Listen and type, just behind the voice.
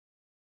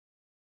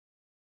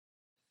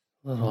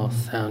Little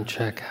sound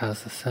check.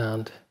 How's the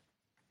sound?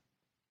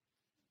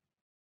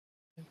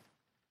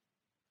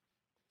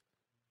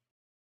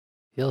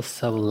 Feels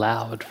so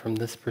loud from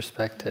this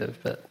perspective,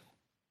 but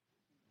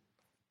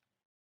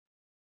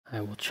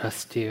I will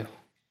trust you.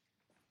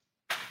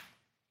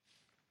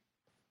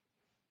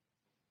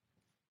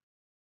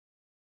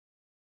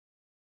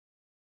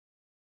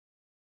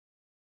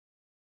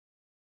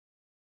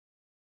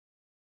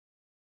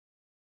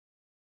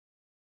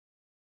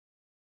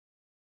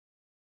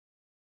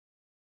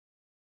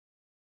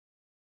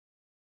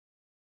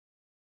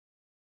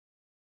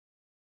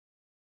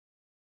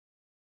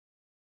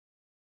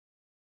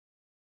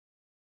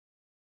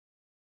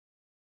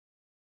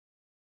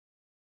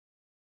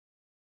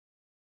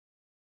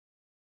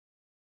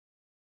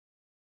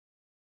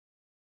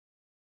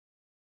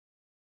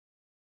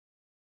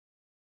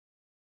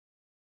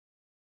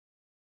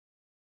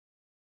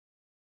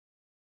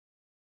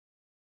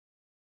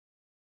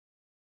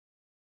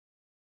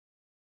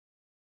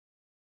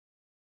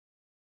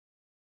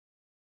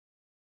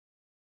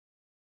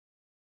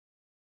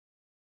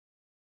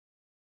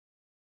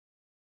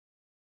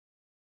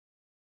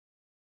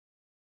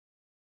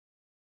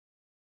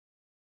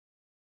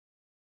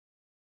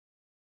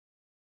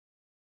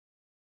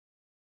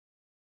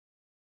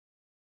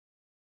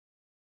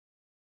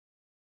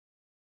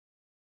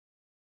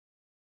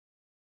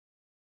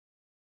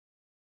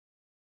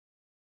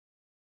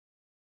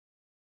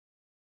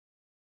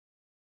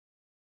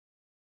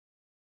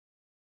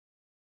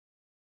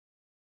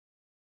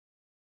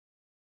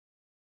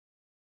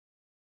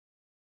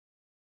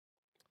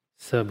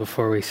 So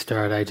before we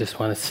start, I just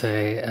want to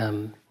say,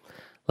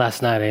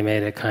 last night I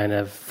made a kind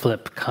of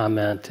flip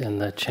comment in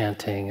the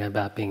chanting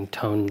about being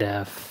tone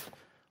deaf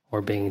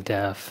or being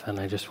deaf, and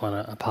I just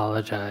want to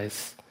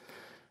apologize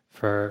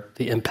for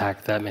the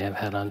impact that may have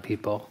had on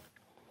people.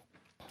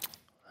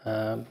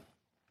 Really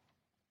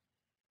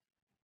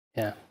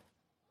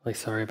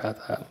sorry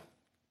about that.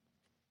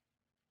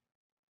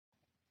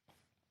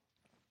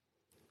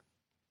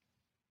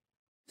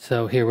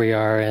 So here we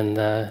are in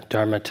the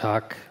Dharma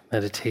talk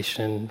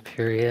meditation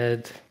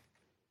period.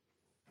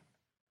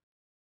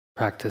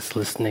 Practice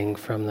listening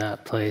from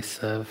that place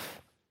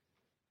of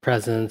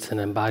presence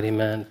and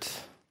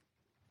embodiment.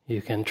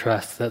 You can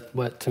trust that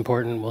what's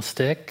important will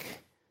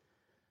stick.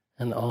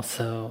 And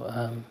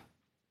also,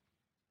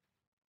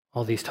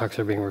 all these talks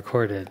are being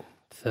recorded,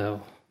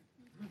 so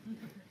you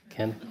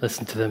can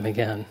listen to them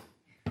again.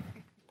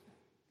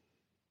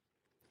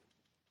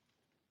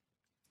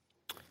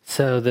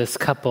 So this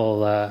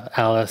couple,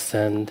 Alice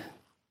and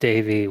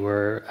Davy,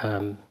 were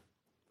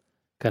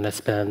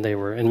they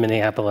were in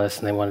Minneapolis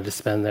and they wanted to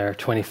spend their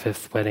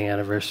 25th wedding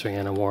anniversary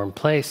in a warm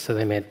place, so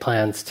they made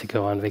plans to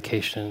go on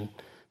vacation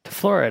to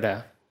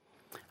Florida.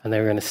 And they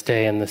were going to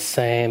stay in the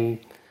same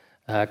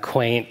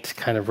quaint,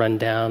 kind of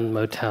rundown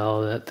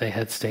motel that they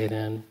had stayed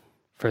in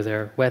for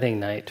their wedding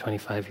night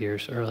 25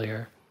 years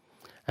earlier.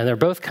 And they're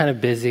both kind of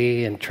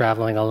busy and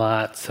traveling a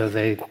lot, so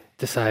they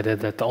decided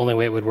that the only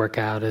way it would work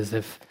out is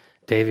if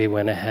Davy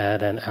went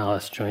ahead and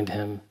Alice joined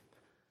him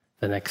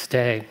the next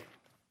day.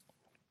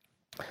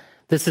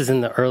 This is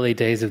in the early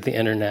days of the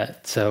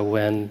internet, so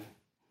when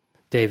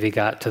Davy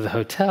got to the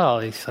hotel,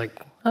 he's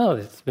like, oh,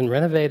 it's been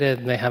renovated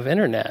and they have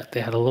internet.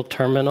 They had a little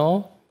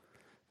terminal,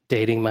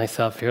 dating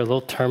myself here, a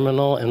little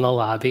terminal in the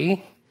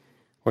lobby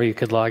where you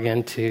could log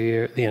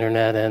into the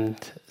internet and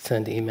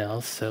send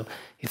emails. So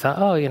he thought,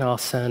 I'll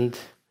send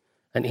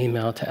an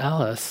email to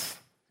Alice.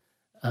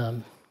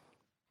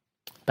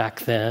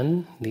 Back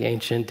then, the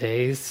ancient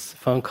days,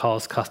 phone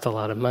calls cost a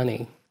lot of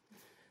money.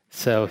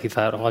 So he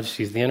thought, I'll just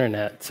use the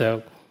internet.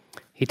 So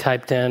he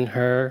typed in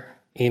her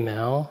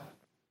email,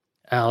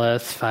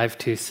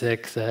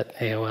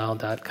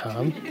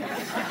 alice526@aol.com.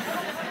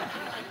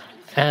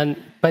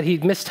 But he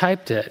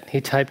mistyped it. He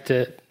typed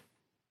it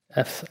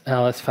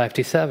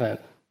Alice527.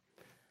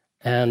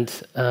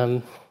 And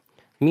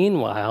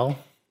meanwhile,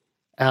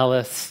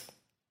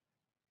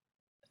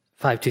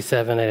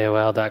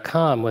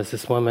 Alice527@aol.com was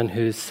this woman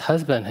whose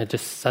husband had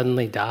just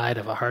suddenly died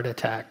of a heart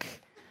attack.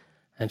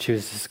 And she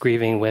was this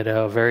grieving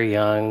widow, very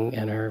young,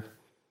 in her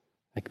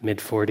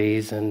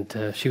mid-40s.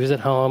 And she was at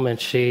home and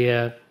she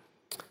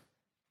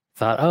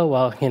thought,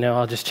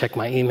 I'll just check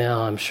my email.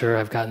 I'm sure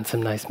I've gotten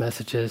some nice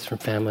messages from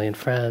family and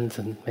friends,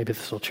 and maybe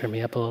this will cheer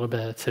me up a little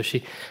bit. So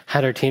she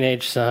had her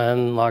teenage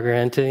son log her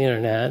into the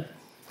internet,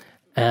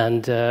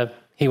 and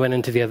he went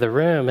into the other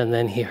room, and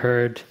then he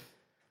heard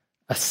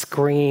a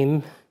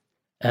scream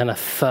and a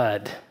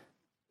thud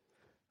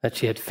that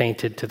she had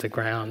fainted to the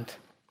ground.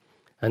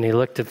 And he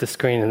looked at the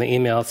screen, and the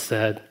email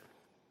said,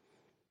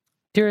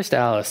 "Dearest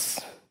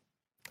Alice,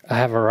 I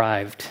have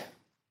arrived.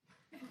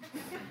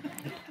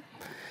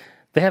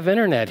 They have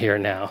internet here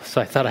now,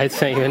 so I thought I'd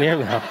send you an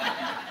email.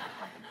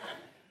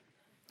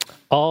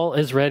 All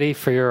is ready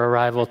for your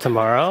arrival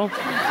tomorrow.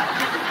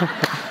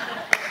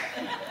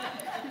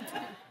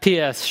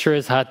 P.S. Sure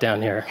is hot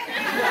down here."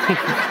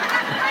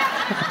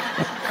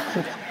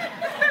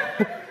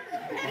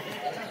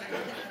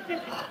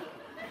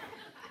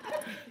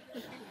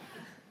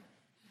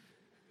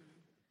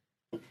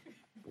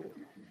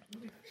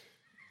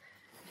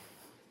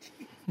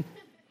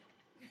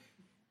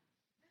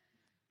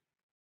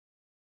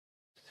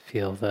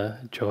 feel the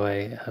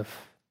joy of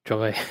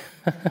joy.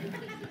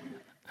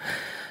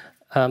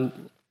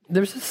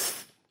 There's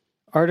this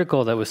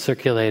article that was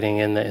circulating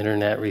in the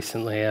internet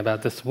recently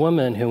about this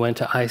woman who went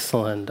to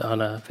Iceland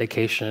on a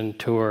vacation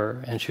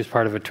tour, and she was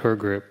part of a tour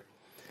group.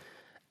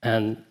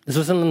 And this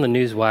wasn't on the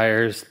news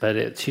wires,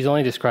 but she's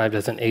only described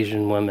as an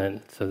Asian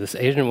woman. So this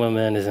Asian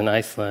woman is in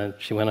Iceland.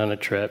 She went on a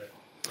trip.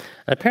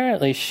 And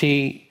apparently,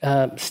 she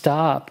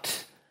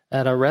stopped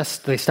at a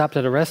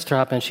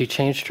restaurant, and she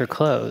changed her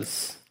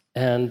clothes.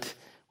 And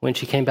when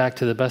she came back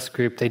to the bus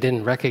group, they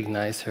didn't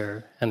recognize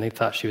her, and they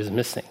thought she was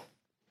missing.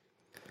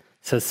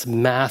 So this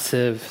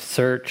massive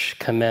search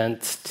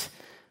commenced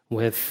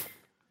with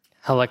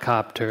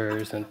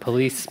helicopters and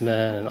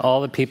policemen and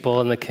all the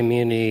people in the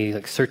community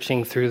like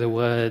searching through the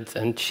woods,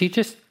 and she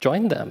just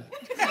joined them.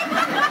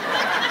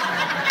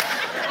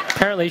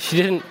 Apparently she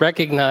didn't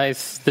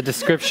recognize the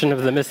description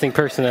of the missing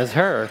person as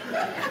her.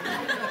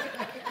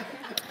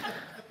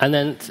 And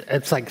then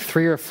it's like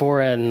 3 or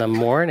 4 in the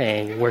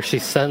morning where she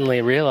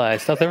suddenly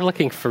realized, oh, they're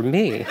looking for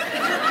me.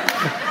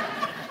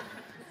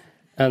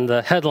 And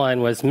the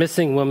headline was,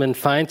 "Missing Woman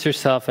Finds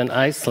Herself in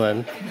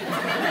Iceland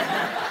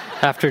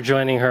After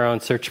Joining Her Own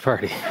Search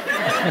Party."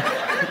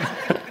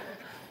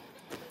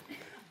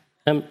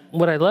 And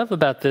what I love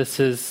about this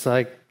is,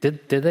 like,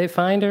 did they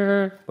find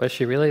her? Was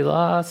she really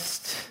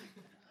lost?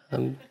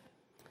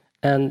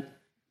 And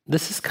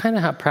this is kind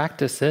of how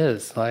practice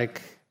is.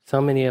 Like,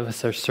 so many of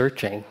us are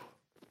searching.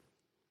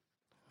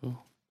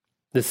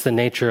 This is the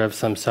nature of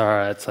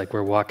samsara. It's like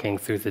we're walking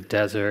through the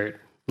desert,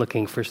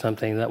 looking for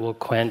something that will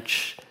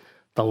quench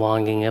the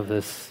longing of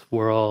this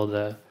world,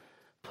 a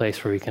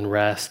place where we can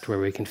rest, where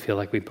we can feel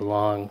like we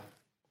belong,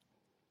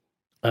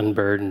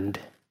 unburdened.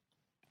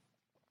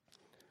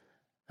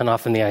 And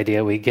often the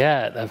idea we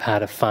get of how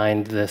to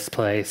find this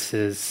place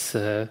is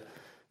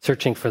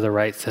searching for the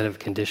right set of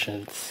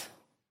conditions.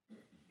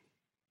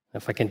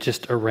 If I can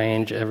just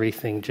arrange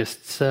everything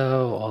just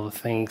so, all the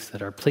things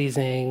that are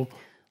pleasing,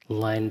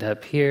 lined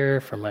up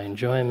here for my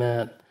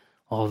enjoyment,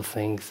 all the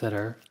things that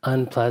are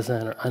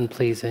unpleasant or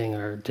unpleasing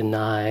or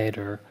denied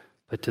or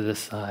put to the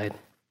side.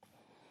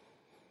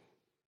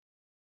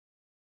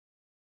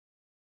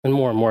 And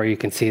more you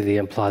can see the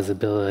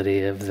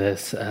implausibility of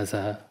this as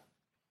a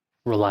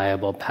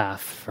reliable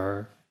path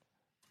for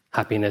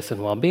happiness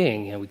and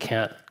well-being. You know, we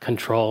can't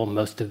control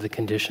most of the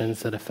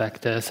conditions that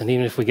affect us, and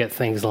even if we get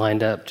things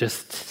lined up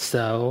just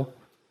so,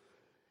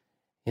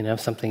 you know,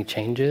 if something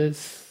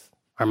changes,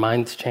 our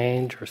minds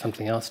change or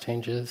something else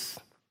changes.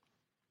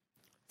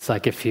 It's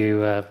like if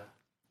you're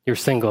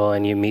single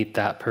and you meet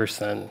that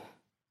person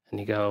and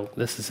you go,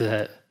 this is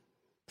it,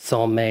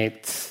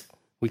 soulmates,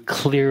 we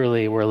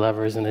clearly were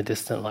lovers in a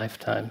distant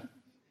lifetime.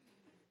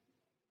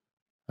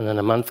 And then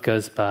a month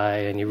goes by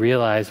and you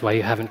realize why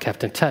you haven't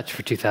kept in touch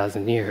for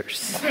 2,000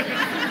 years.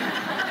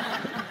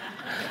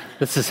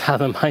 This is how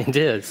the mind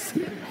is.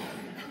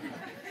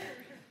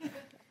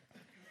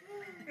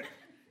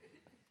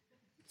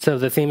 So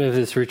the theme of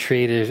this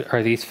retreat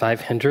are these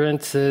 5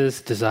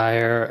 hindrances: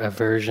 desire,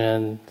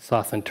 aversion,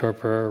 sloth and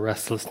torpor,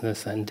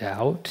 restlessness, and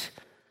doubt.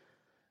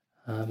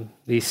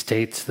 These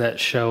states that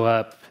show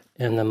up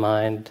in the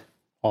mind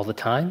all the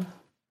time,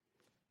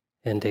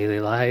 in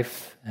daily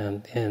life,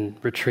 and in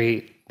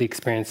retreat, the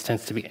experience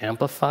tends to be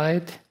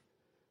amplified.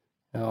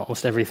 You know,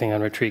 almost everything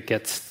on retreat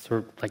gets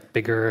sort of like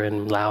bigger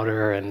and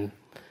louder and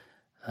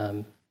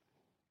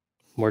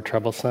more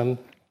troublesome.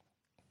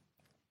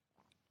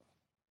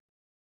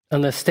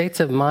 And the states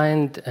of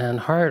mind and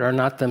heart are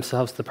not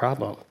themselves the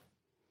problem.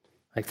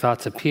 Like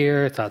thoughts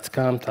appear, thoughts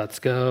come, thoughts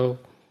go.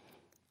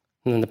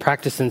 And then the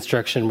practice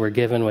instruction we're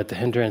given with the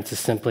hindrance is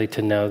simply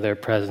to know their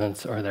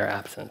presence or their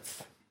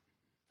absence.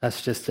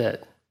 That's just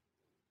it.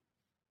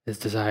 Is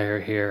desire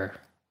here,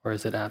 or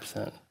is it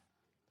absent?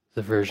 Is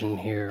aversion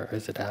here, or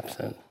is it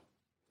absent?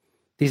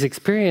 These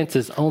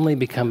experiences only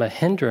become a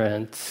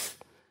hindrance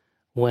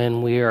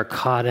when we are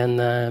caught in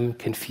them,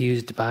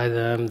 confused by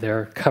them.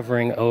 They're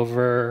covering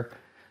over,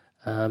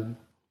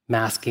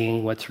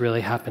 masking what's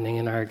really happening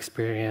in our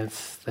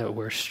experience, that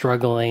we're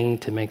struggling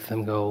to make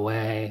them go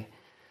away,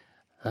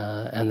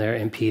 and they're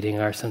impeding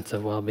our sense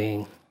of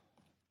well-being.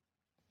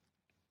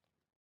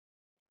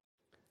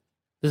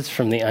 This is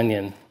from The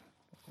Onion.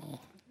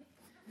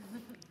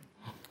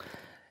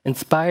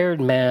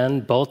 Inspired man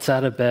bolts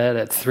out of bed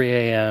at 3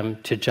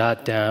 a.m. to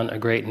jot down a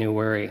great new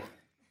worry.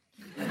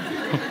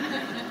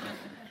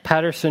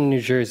 Paterson,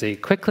 New Jersey,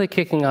 quickly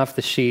kicking off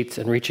the sheets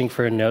and reaching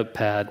for a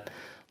notepad,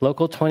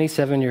 local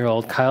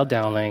 27-year-old Kyle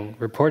Dowling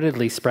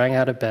reportedly sprang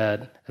out of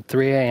bed at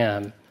 3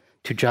 a.m.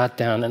 to jot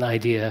down an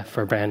idea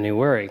for a brand new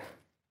worry.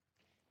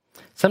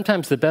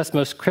 Sometimes the best,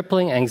 most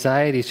crippling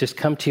anxieties just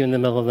come to you in the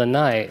middle of the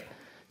night,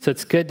 so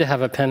it's good to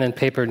have a pen and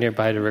paper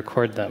nearby to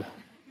record them.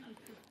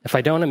 If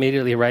I don't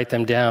immediately write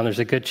them down, there's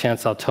a good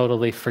chance I'll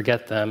totally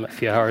forget them a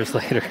few hours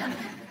later.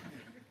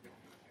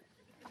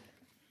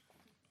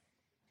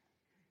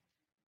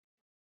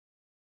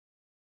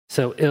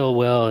 So ill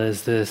will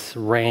is this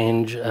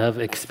range of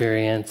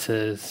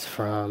experiences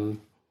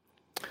from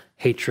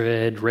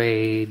hatred,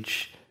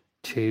 rage,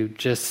 to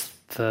just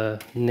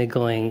the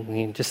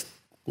niggling, just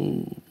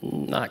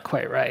not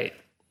quite right.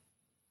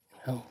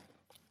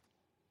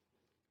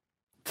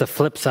 The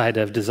flip side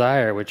of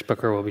desire, which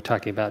Booker will be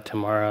talking about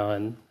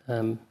tomorrow,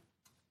 and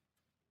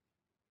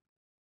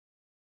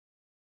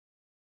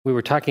we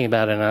were talking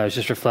about it, and I was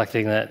just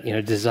reflecting that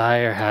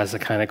desire has a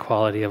kind of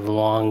quality of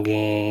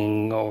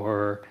longing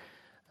or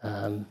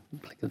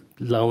like a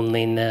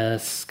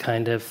loneliness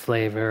kind of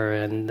flavor,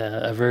 and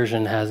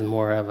aversion has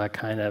more of a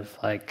kind of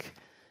like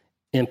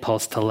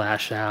impulse to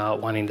lash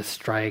out, wanting to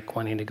strike,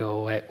 wanting to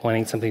go away,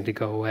 wanting something to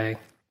go away.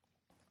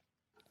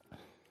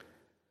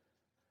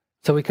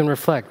 So we can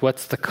reflect,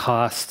 what's the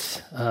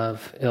cost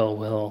of ill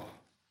will?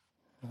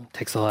 It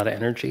takes a lot of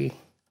energy.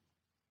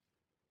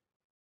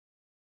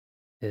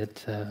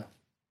 It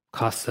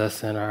costs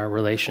us in our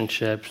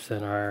relationships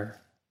and our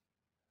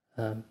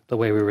the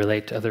way we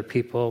relate to other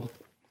people.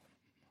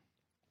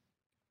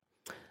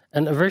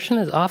 And aversion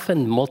is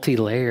often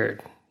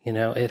multi-layered.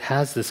 It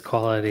has this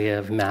quality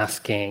of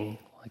masking,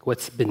 like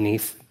what's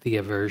beneath the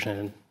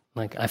aversion.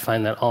 Like I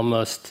find that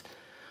almost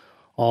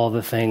all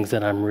the things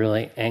that I'm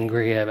really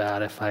angry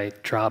about, if I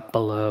drop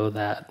below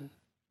that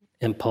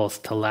impulse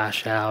to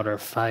lash out or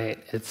fight,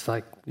 it's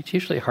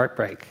usually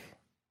heartbreak.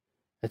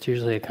 It's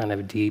usually a kind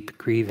of deep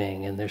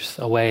grieving, and there's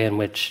a way in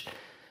which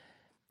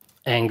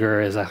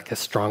anger is like a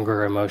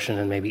stronger emotion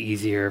and maybe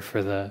easier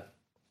for the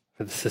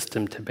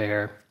system to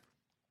bear.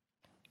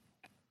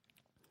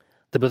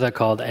 The Buddha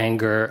called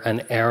anger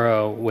an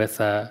arrow with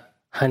a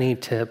honey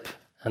tip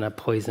and a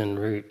poison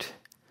root.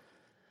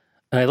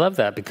 And I love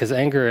that because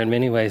anger in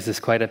many ways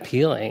is quite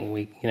appealing.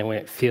 We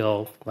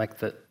feel like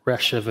the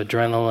rush of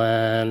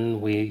adrenaline.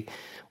 We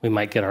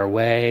might get our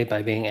way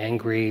by being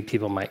angry.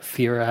 People might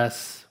fear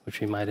us, which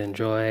we might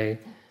enjoy.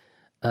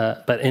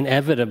 But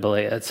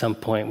inevitably, at some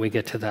point, we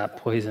get to that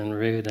poison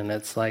root, and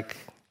it's like,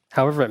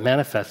 however it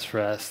manifests for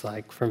us,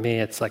 like for me,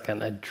 it's like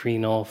an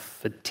adrenal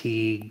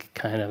fatigue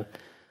kind of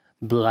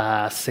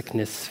blah,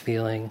 sickness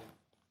feeling.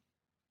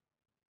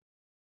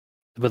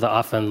 The Buddha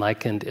often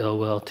likened ill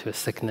will to a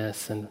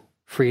sickness and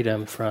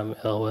freedom from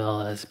ill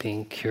will as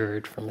being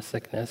cured from a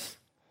sickness.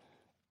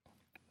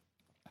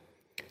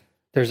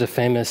 There's a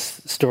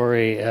famous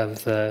story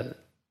of the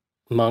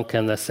monk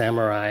and the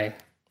samurai.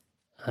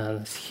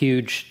 This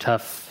huge,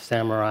 tough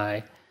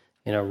samurai,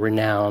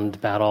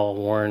 renowned,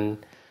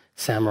 battle-worn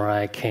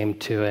samurai, came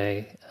to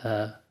a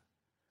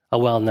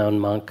well-known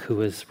monk who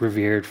was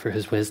revered for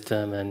his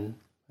wisdom. And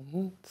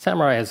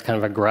samurai is kind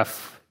of a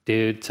gruff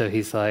dude, so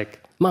he's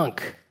like,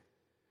 "Monk,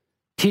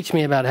 teach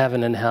me about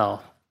heaven and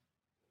hell."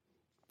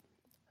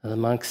 And the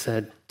monk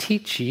said,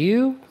 "Teach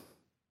you?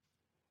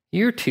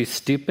 You're too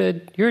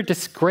stupid. You're a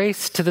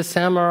disgrace to the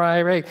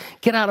samurai, right?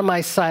 Get out of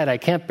my sight. I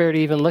can't bear to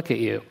even look at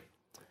you."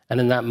 And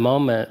in that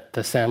moment,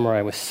 the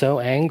samurai was so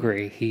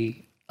angry,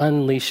 he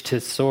unleashed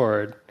his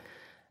sword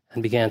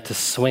and began to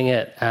swing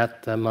it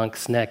at the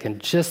monk's neck. And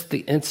just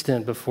the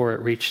instant before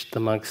it reached the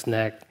monk's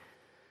neck,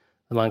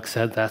 the monk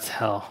said, "That's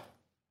hell."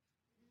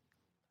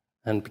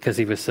 And because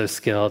he was so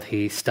skilled,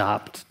 he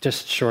stopped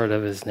just short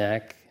of his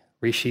neck,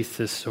 resheathed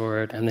his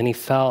sword, and then he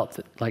felt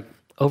like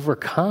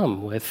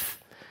overcome with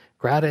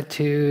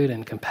gratitude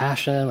and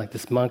compassion, like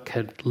this monk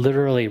had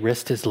literally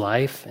risked his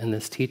life in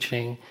this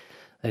teaching,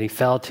 that he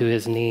fell to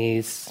his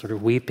knees, sort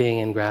of weeping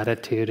in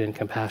gratitude and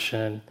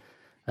compassion,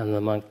 and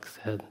the monk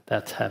said,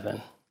 "That's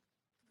heaven."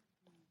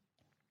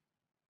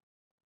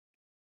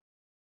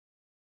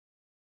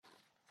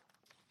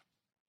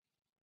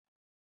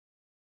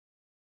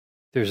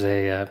 There's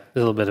a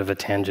little bit of a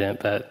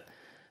tangent, but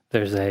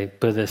there's a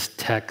Buddhist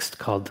text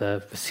called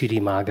the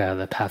Visuddhimagga,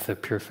 the Path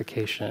of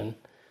Purification.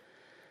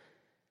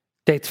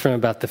 Dates from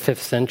about the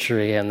 5th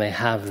century, and they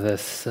have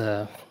this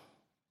kind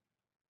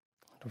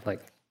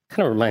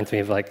of reminds me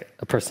of like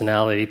a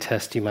personality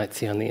test you might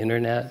see on the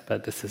internet,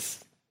 but this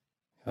is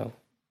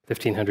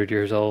 1,500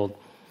 years old,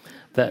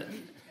 that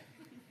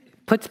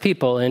puts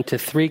people into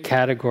 3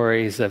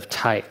 categories of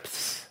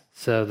types.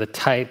 So the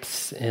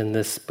types in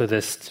this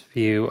Buddhist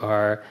view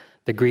are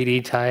the greedy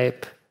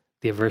type,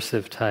 the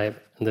aversive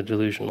type, and the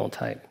delusional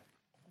type.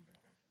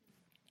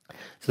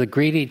 So the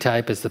greedy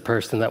type is the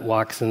person that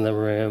walks in the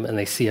room and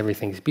they see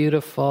everything's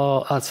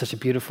beautiful. "Oh, it's such a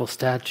beautiful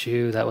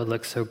statue. That would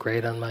look so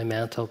great on my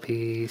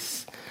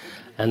mantelpiece."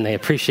 And they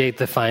appreciate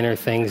the finer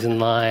things in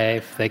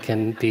life. They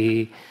can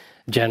be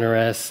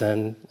generous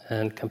and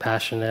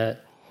compassionate.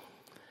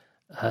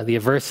 The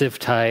aversive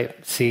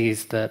type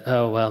sees that,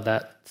 "Oh, well,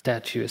 that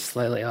statue is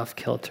slightly off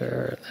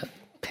kilter. That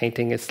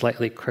painting is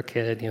slightly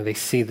crooked." They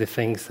see the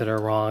things that are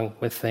wrong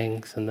with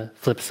things. And the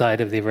flip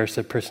side of the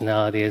aversive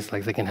personality is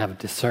like they can have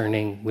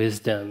discerning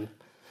wisdom.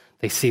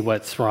 They see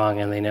what's wrong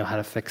and they know how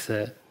to fix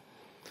it.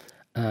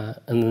 And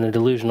then the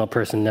delusional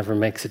person never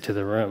makes it to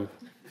the room.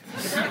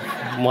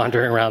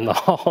 Wandering around the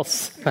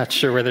halls, not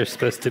sure where they're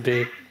supposed to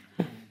be.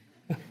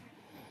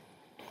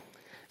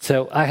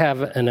 So I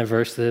have an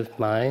aversive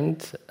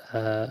mind.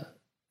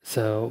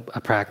 So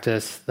a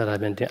practice that I've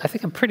been doing, I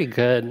think I'm pretty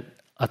good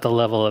at the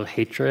level of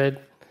hatred.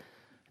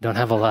 I don't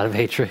have a lot of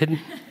hatred,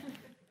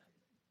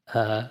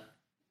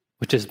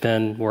 which has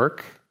been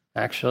work.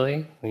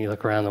 actually. When you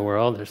look around the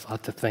world, there's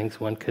lots of things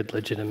one could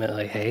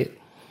legitimately hate.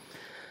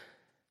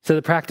 So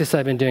the practice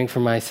I've been doing for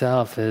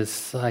myself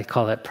is, I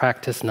call it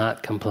practice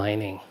not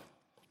complaining.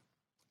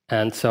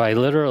 And so I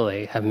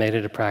literally have made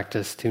it a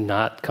practice to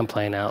not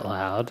complain out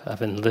loud.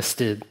 I've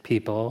enlisted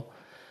people.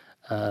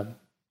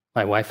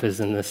 My wife has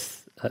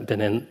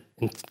been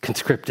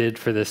conscripted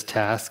for this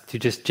task to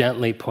just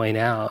gently point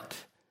out,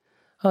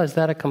 oh, is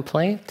that a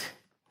complaint?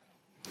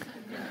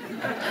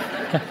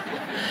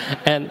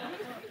 And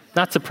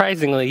not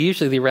surprisingly,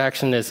 usually the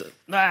reaction is,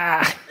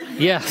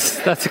 yes,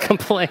 that's a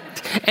complaint.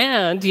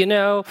 And,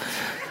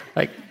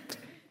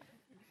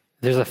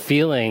 there's a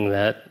feeling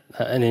that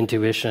an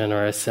intuition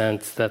or a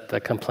sense that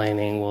the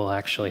complaining will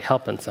actually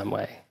help in some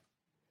way.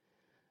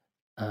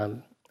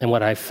 And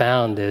what I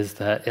found is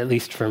that, at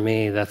least for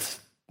me, that's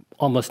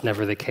almost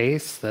never the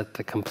case, that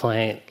the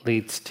complaint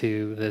leads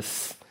to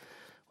this,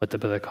 what the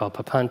Buddha called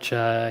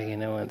papancha,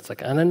 and it's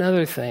like, and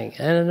another thing,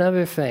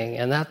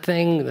 and that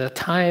thing, the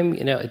time,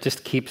 it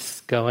just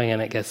keeps going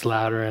and it gets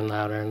louder and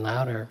louder and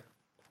louder.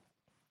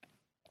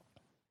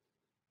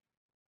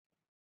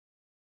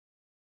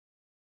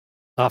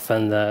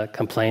 Often the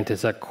complaint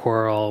is a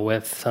quarrel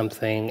with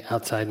something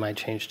outside my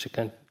change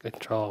to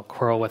control,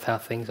 quarrel with how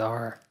things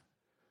are.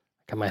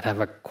 I might have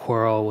a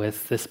quarrel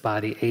with this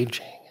body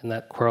aging, and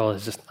that quarrel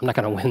is just, I'm not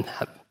going to win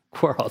that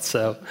quarrel,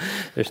 so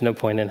there's no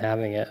point in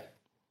having it.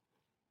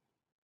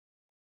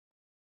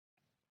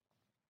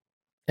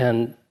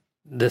 And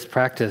this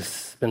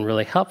practice has been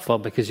really helpful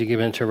because you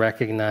begin to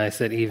recognize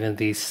that even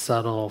these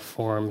subtle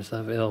forms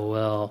of ill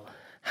will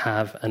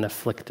have an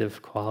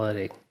afflictive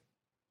quality.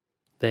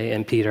 They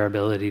impede our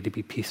ability to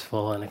be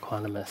peaceful and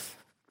equanimous.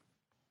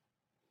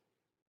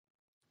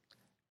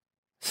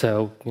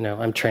 So,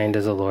 I'm trained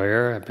as a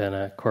lawyer. I've been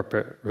a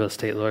corporate real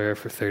estate lawyer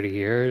for 30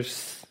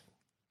 years.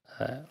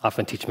 I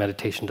often teach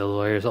meditation to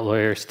lawyers.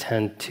 Lawyers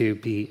tend to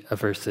be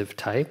aversive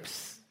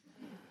types.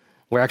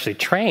 We're actually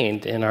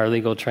trained in our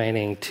legal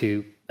training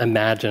to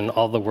imagine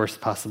all the worst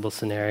possible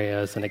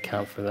scenarios and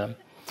account for them.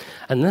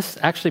 And this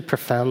actually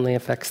profoundly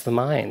affects the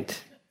mind.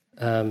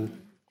 The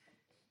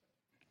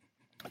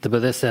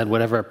Buddha said,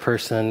 whatever a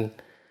person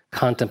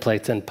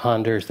contemplates and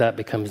ponders, that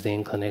becomes the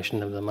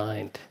inclination of the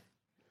mind.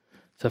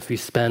 So if you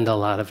spend a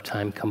lot of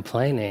time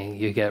complaining,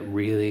 you get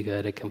really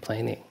good at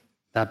complaining.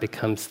 That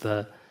becomes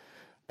the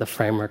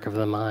framework of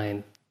the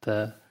mind.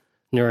 The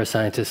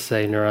neuroscientists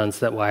say neurons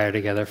that wire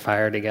together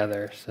fire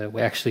together. So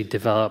we actually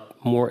develop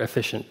more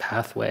efficient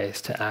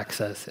pathways to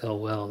access ill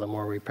will the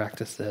more we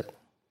practice it.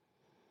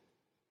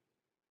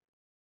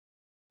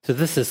 So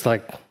this is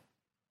like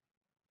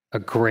a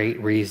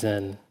great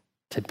reason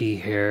to be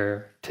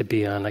here, to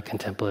be on a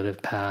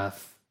contemplative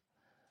path.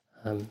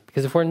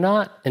 Because if we're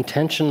not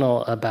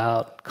intentional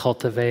about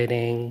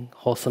cultivating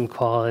wholesome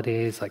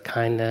qualities like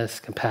kindness,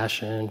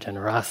 compassion,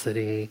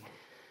 generosity,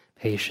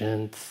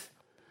 patience,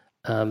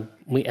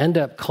 we end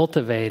up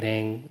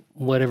cultivating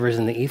whatever's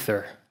in the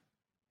ether.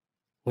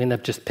 We end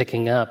up just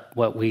picking up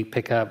what we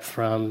pick up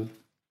from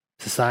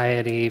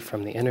society,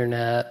 from the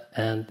internet,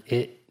 and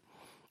it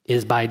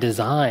is by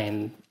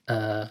design,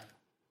 at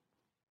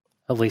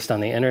least on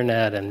the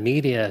internet and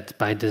media, it's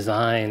by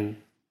design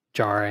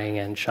jarring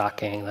and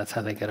shocking. That's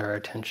how they get our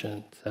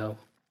attention. So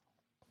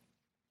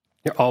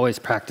you're always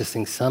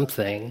practicing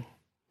something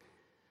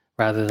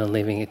rather than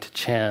leaving it to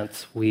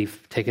chance.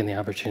 We've taken the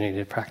opportunity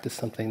to practice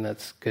something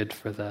that's good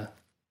for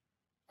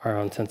our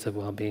own sense of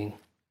well-being.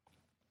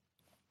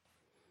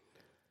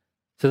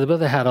 So the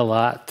Buddha had a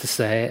lot to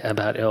say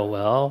about ill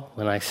will.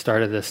 When I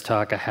started this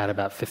talk, I had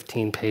about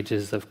 15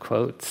 pages of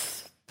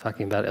quotes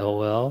talking about ill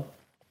will.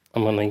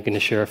 I'm only going to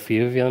share a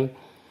few of them.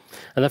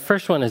 And the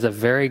first one is a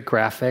very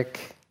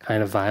graphic,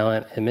 kind of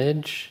violent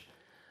image,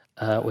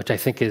 which I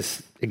think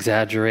is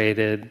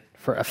exaggerated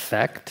for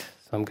effect.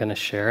 So I'm going to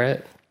share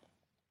it.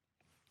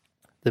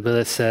 The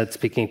Buddha said,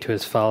 speaking to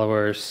his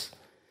followers,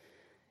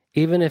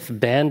 even if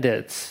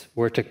bandits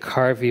were to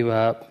carve you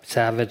up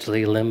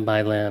savagely limb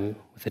by limb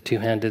with a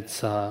two-handed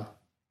saw,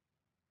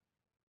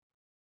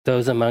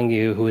 those among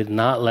you who would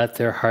not let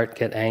their heart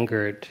get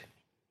angered,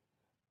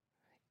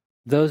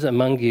 those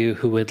among you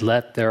who would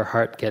let their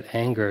heart get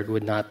angered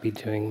would not be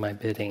doing my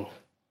bidding.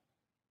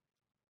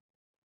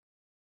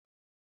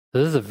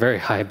 This is a very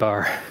high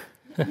bar.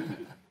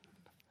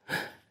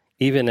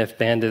 Even if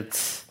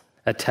bandits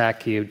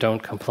attack you,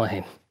 don't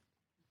complain.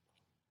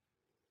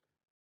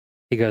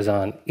 He goes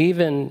on,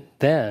 even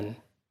then,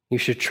 you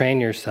should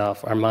train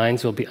yourself. Our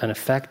minds will be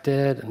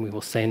unaffected, and we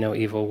will say no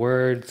evil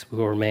words. We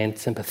will remain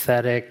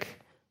sympathetic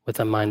with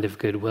a mind of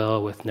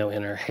goodwill, with no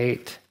inner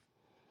hate.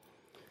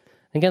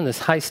 Again, this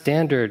high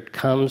standard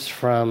comes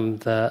from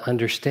the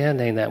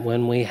understanding that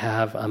when we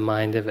have a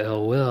mind of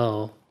ill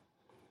will,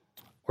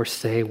 or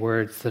say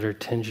words that are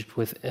tinged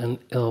with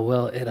ill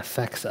will, it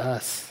affects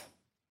us.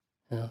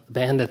 The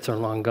bandits are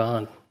long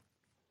gone.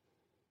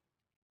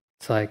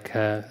 It's like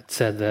it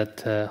said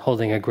that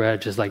holding a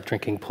grudge is like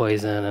drinking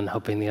poison and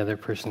hoping the other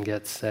person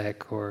gets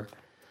sick, or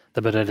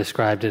the Buddha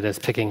described it as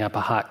picking up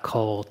a hot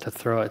coal to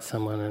throw at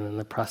someone, and in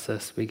the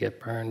process we get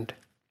burned.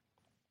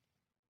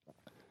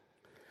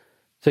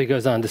 So he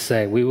goes on to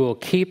say, we will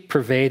keep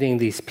pervading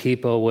these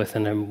people with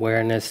an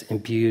awareness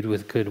imbued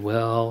with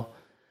goodwill,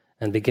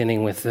 and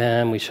beginning with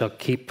them, we shall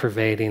keep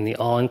pervading the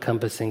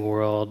all-encompassing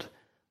world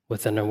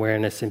with an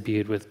awareness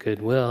imbued with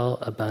goodwill,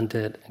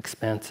 abundant,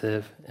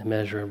 expansive,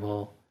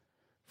 immeasurable,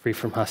 free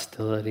from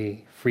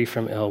hostility, free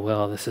from ill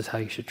will. This is how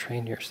you should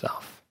train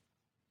yourself.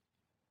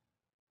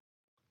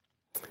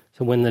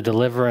 So when the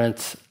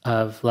deliverance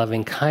of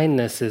loving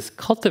kindness is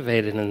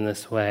cultivated in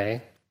this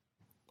way,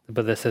 the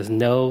Buddha says,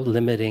 no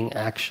limiting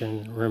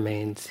action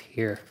remains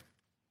here.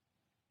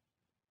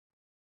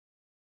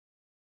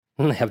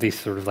 And they have these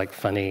sort of like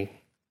funny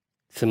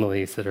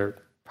similes that are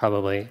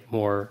probably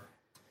more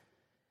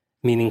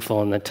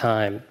meaningful in the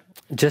time.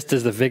 Just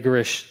as the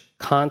vigorous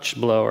conch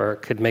blower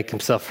could make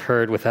himself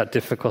heard without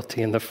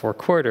difficulty in the four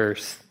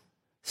quarters,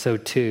 so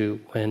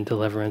too, when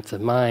deliverance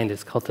of mind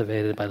is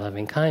cultivated by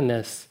loving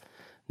kindness,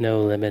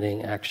 no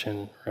limiting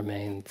action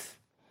remains.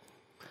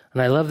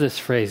 And I love this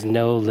phrase,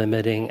 no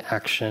limiting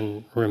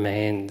action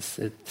remains.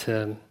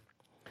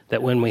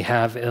 That when we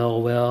have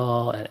ill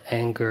will and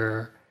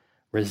anger,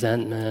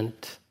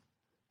 resentment,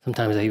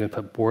 sometimes I even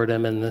put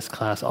boredom in this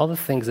class, all the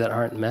things that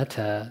aren't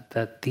metta,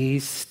 that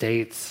these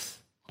states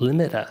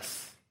limit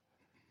us.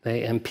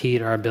 They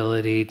impede our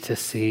ability to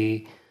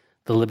see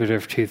the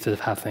liberative truth of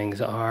how things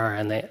are,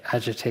 and they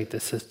agitate the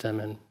system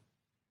in a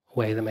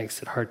way that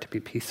makes it hard to be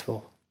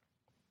peaceful.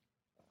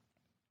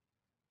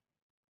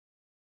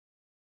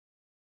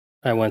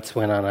 I once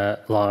went on a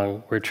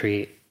long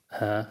retreat,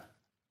 a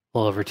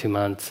little over 2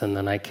 months, and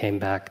then I came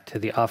back to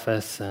the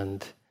office,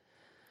 and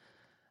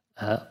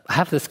I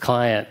have this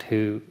client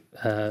who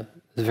is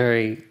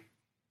very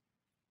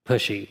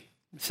pushy.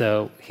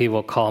 So he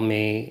will call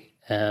me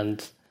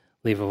and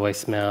leave a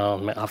voicemail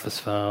on my office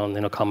phone,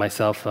 then he'll call my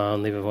cell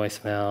phone, leave a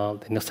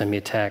voicemail, then he'll send me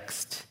a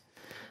text,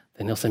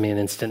 then he'll send me an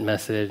instant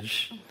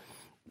message,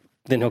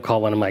 then he'll call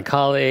one of my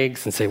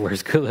colleagues and say,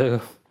 "Where's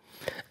Gullu?"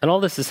 And all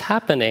this is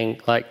happening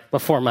like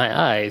before my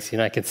eyes.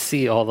 I can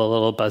see all the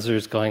little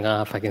buzzers going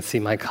off. I can see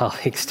my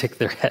colleagues stick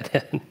their head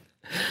in.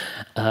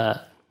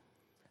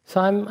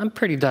 So I'm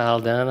pretty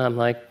dialed in. I'm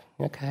like,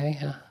 okay,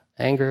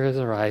 anger is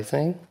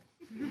arising.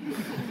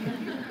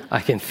 I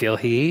can feel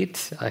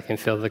heat. I can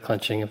feel the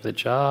clenching of the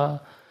jaw.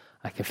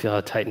 I can feel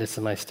a tightness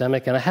in my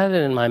stomach. And I had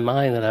it in my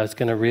mind that I was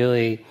going to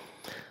really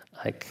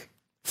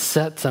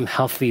set some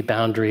healthy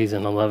boundaries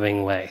in a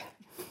loving way.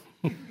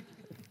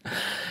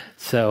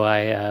 So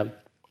I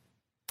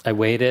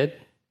waited,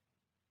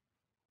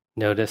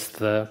 noticed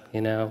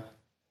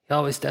he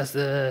always does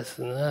this,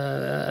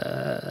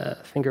 and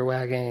finger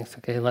wagging. It's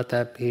okay, let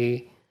that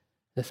be.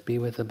 Just be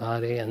with the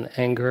body. And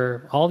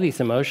anger, all these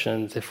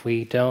emotions, if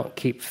we don't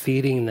keep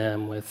feeding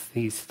them with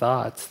these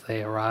thoughts,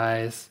 they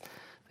arise,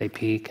 they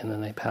peak, and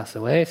then they pass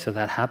away. So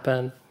that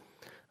happened.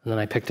 And then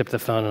I picked up the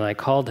phone and I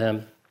called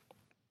him.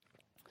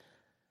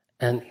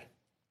 And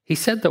he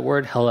said the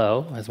word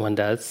hello, as one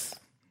does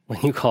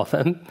when you call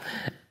them.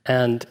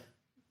 And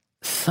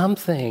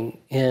something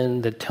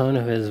in the tone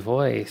of his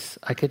voice,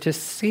 I could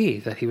just see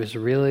that he was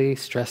really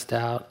stressed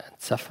out and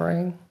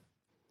suffering.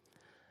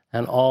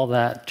 And all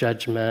that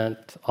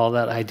judgment, all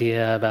that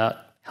idea about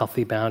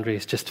healthy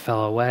boundaries just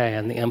fell away.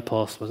 And the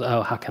impulse was,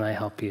 oh, how can I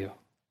help you?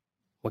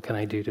 What can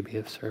I do to be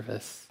of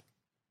service?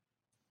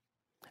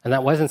 And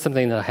that wasn't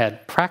something that I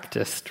had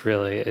practiced,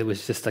 really. It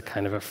was just a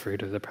kind of a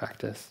fruit of the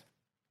practice.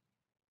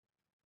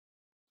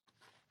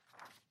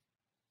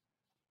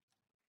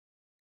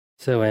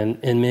 So in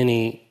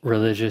many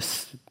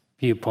religious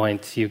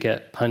viewpoints, you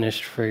get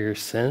punished for your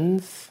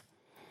sins.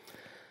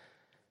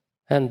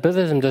 And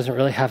Buddhism doesn't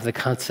really have the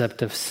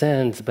concept of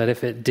sins, but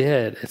if it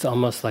did, it's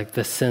almost like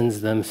the sins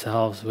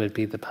themselves would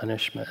be the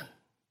punishment.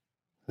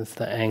 It's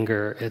the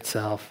anger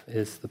itself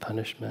is the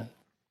punishment.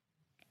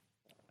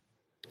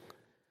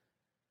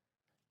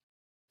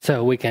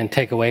 So we can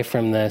take away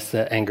from this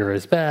that anger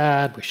is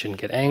bad, we shouldn't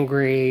get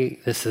angry.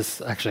 This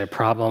is actually a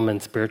problem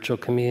in spiritual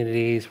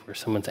communities where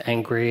someone's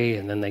angry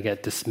and then they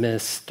get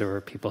dismissed,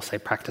 or people say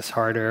practice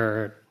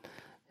harder.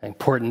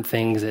 Important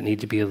things that need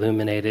to be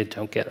illuminated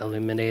don't get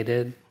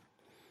illuminated.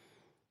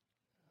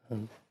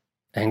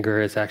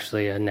 Anger is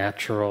actually a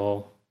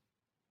natural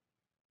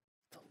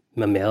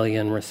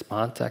mammalian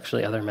response.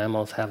 Actually, other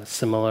mammals have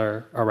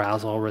similar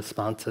arousal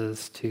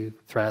responses to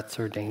threats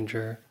or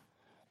danger.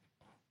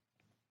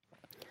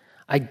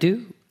 I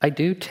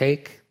do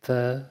take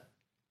the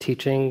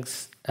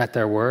teachings at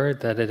their word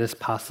that it is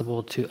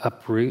possible to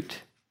uproot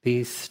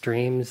these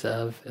streams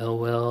of ill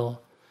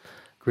will,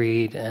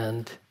 greed,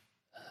 and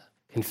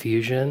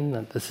confusion.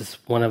 And this is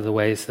one of the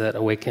ways that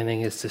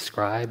awakening is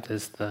described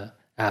as the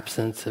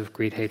absence of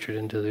greed, hatred,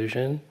 and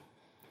delusion.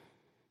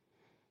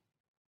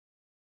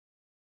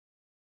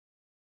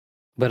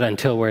 But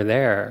until we're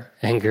there,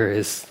 anger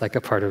is like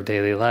a part of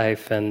daily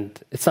life, and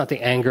it's not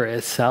the anger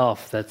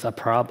itself that's a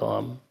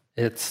problem.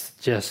 It's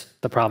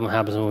just the problem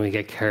happens when we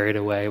get carried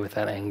away with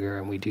that anger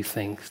and we do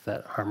things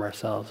that harm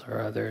ourselves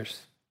or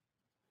others.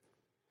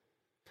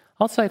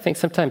 Also, I think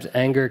sometimes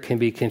anger can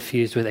be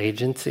confused with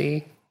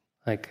agency.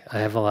 Like, I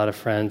have a lot of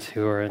friends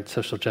who are in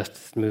social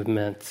justice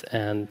movements,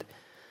 and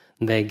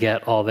they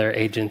get all their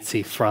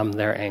agency from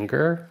their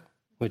anger,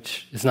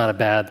 which is not a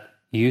bad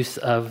use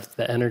of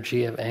the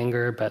energy of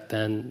anger, but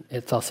then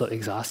it's also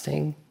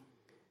exhausting.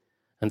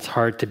 And it's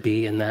hard to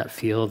be in that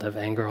field of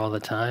anger all the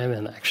time.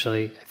 And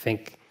actually, I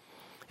think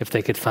if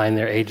they could find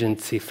their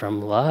agency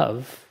from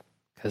love,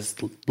 because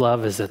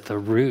love is at the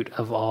root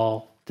of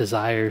all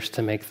desires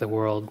to make the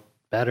world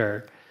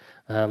better,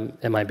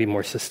 it might be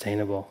more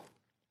sustainable.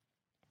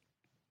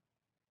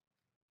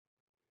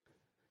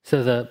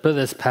 So the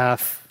Buddhist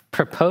path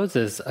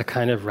proposes a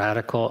kind of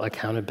radical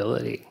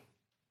accountability.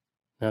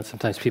 Now,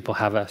 sometimes people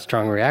have a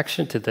strong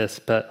reaction to this,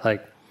 but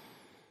like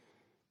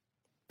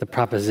the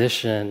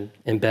proposition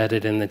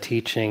embedded in the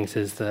teachings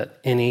is that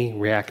any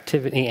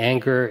reactivity,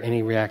 anger,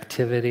 any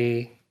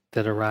reactivity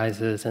that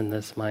arises in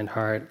this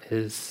mind-heart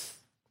is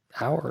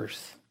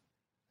ours.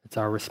 It's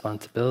our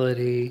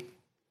responsibility.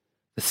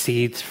 The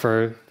seeds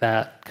for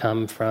that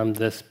come from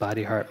this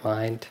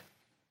body-heart-mind.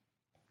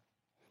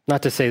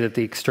 Not to say that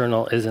the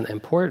external isn't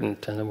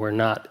important and we're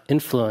not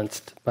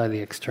influenced by the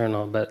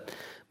external, but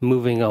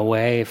moving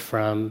away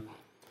from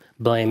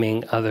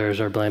blaming others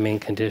or blaming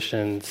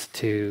conditions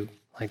to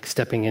like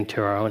stepping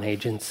into our own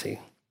agency,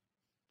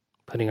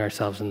 putting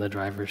ourselves in the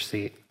driver's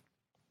seat.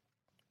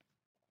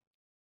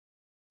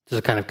 There's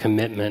a kind of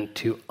commitment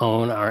to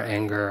own our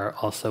anger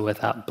also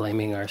without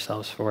blaming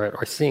ourselves for it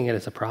or seeing it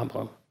as a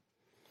problem.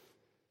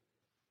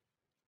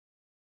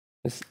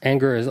 This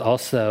anger is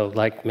also,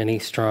 like many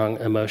strong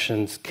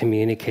emotions,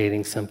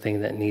 communicating something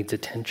that needs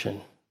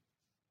attention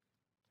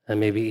and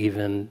maybe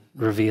even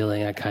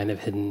revealing a kind of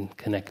hidden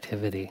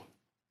connectivity.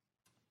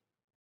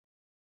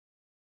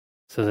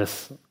 So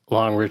this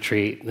long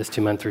retreat, this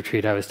 2-month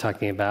retreat I was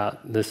talking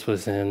about, this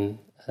was in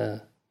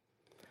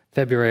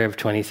February of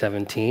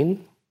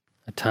 2017,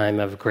 a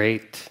time of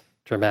great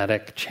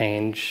dramatic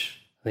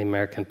change in the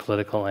American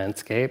political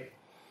landscape.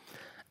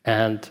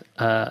 And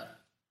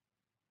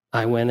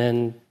I went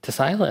into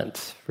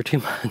silence for 2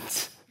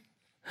 months,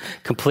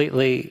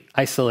 completely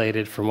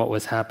isolated from what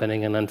was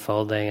happening and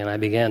unfolding. And I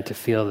began to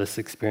feel this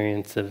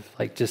experience of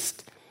like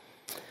just,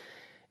 it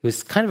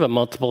was kind of a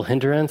multiple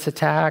hindrance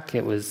attack.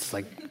 It was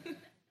like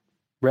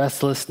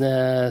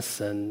restlessness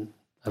and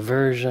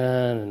aversion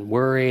and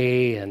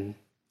worry and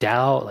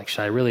doubt. Like,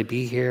 should I really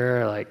be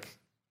here? Like,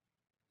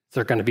 is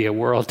there going to be a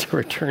world to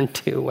return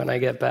to when I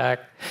get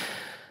back?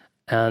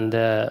 And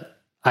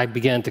I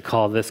began to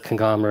call this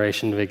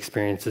conglomeration of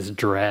experiences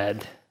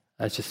dread.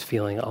 I was just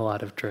feeling a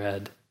lot of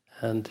dread.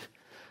 And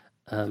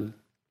I've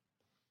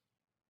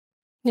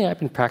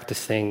been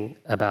practicing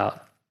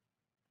about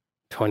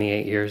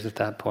 28 years at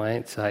that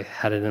point. So I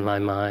had it in my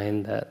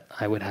mind that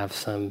I would have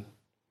some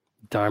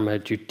Dharma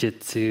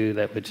jujitsu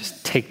that would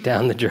just take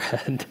down the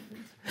dread,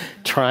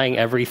 trying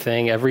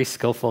everything, every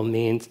skillful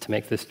means to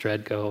make this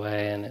dread go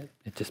away, and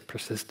it just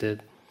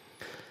persisted.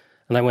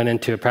 And I went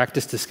into a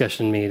practice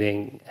discussion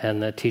meeting,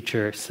 and the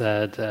teacher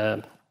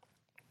said,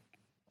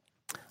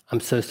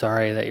 I'm so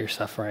sorry that you're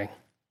suffering,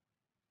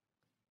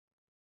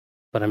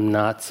 but I'm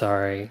not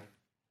sorry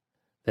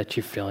that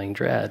you're feeling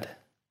dread.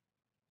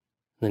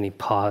 And then he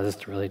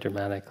paused really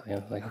dramatically. I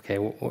was like, okay,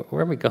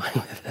 where are we going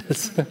with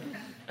this?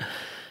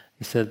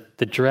 He said,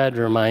 the dread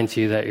reminds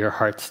you that your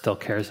heart still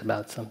cares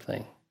about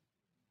something.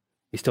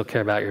 You still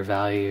care about your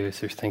values.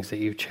 There's things that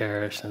you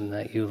cherish and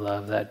that you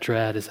love. That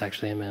dread is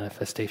actually a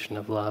manifestation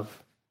of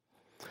love.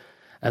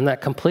 And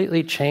that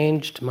completely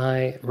changed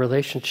my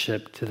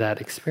relationship to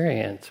that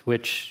experience,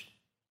 which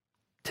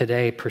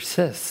today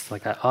persists.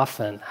 Like I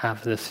often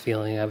have this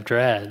feeling of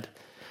dread,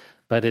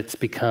 but it's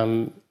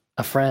become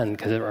a friend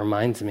because it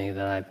reminds me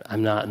that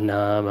I'm not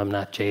numb, I'm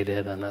not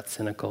jaded, I'm not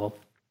cynical.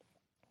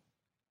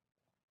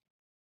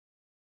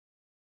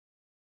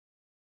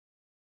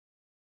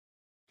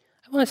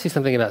 I want to say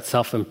something about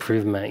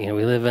self-improvement.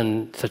 We live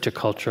in such a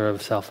culture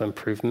of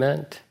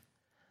self-improvement,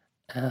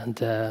 and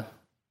the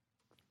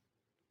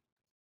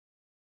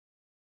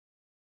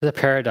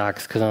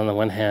paradox, because on the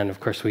one hand, of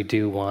course, we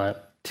do want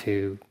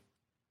to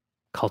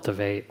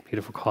cultivate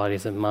beautiful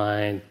qualities of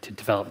mind, to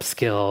develop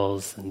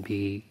skills and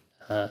be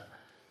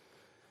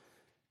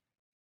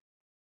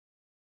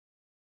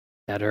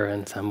better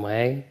in some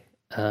way.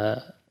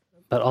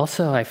 But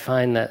also I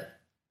find that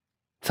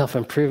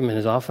self-improvement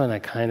is often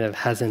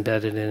has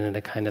embedded in it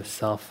a kind of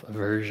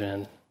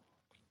self-aversion,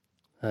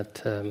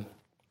 that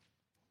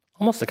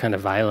almost a kind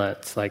of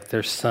violence. Like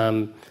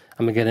I'm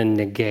going to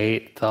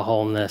negate the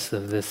wholeness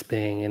of this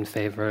being in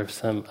favor of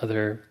some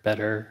other,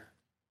 better,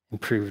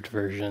 improved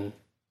version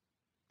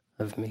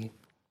of me.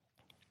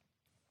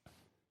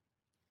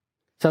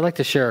 So I'd like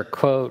to share a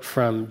quote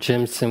from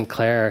Jim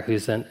Sinclair,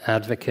 who's an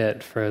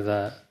advocate for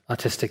the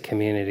autistic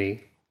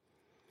community.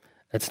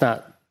 It's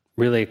not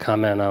really a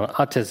comment on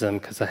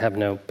autism because I have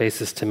no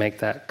basis to make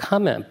that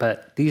comment,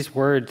 but these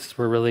words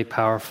were really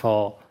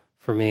powerful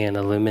for me in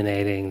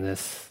illuminating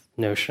this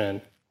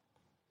notion.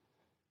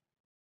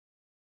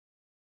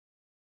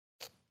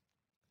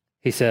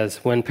 He says,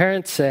 when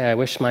parents say, I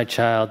wish my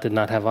child did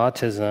not have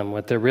autism,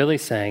 what they're really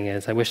saying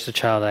is, I wish the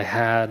child I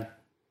had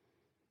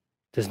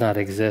does not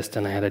exist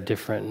and I had a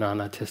different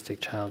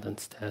non-autistic child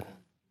instead.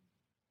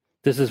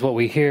 This is what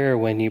we hear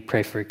when you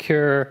pray for a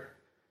cure,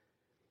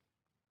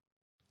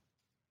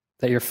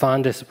 that your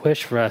fondest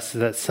wish for us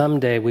is that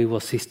someday we will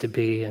cease to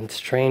be, and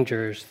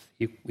strangers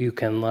you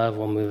can love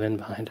will move in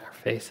behind our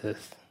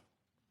faces.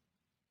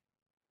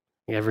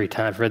 Every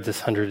time, I've read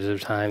this hundreds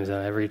of times,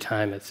 and every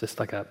time it's just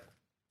like a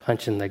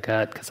punch in the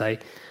gut, because I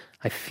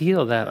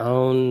feel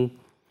the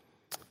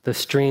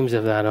streams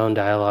of that own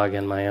dialogue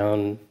in my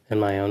own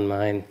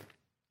mind.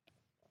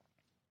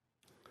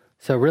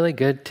 So really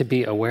good to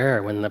be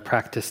aware when the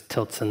practice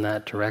tilts in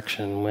that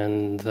direction,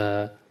 when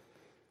the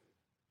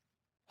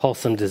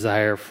wholesome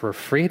desire for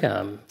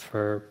freedom,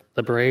 for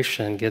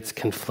liberation, gets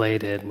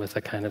conflated with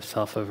a kind of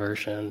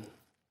self-aversion.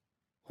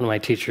 One of my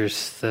teachers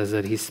says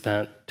that he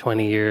spent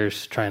 20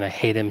 years trying to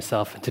hate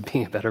himself into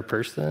being a better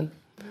person.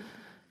 It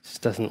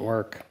just doesn't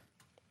work.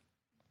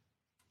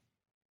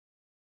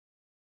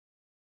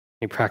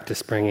 We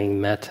practice bringing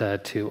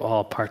metta to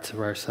all parts of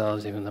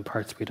ourselves, even the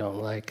parts we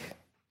don't like.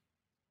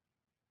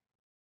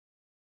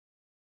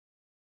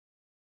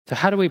 So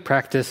how do we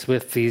practice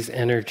with these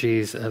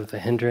energies of the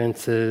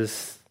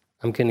hindrances?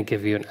 I'm going to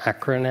give you an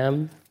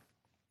acronym.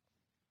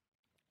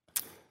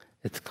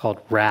 It's called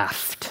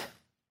RAFT.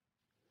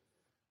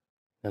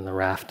 And the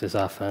raft is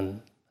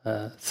often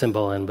a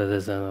symbol in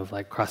Buddhism of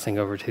like crossing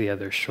over to the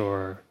other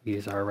shore. We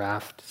use our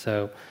raft.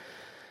 So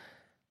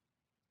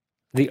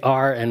the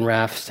R in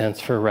RAFT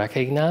stands for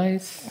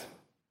recognize.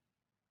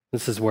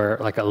 This is where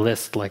like a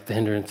list like the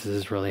hindrances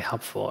is really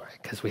helpful, right?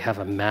 Because we have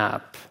a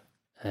map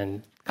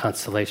and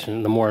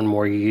constellation. The more and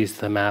more you use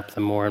the map,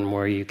 the more and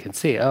more you can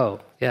see, oh,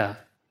 yeah,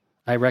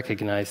 I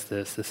recognize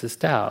this. This is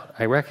doubt.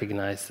 I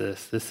recognize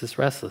this. This is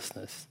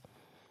restlessness.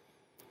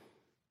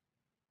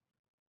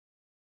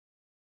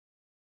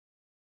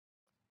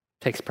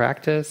 Takes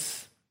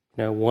practice.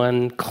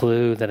 One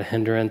clue that a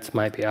hindrance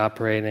might be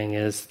operating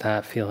is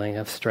that feeling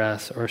of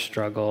stress or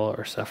struggle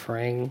or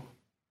suffering.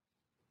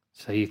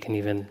 So you can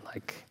even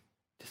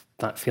just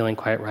not feeling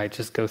quite right,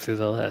 just go through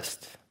the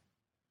list.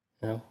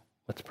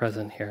 What's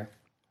present here?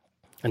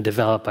 And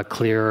develop a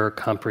clearer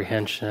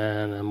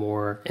comprehension, a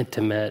more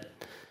intimate,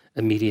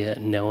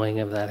 immediate knowing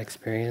of that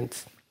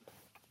experience.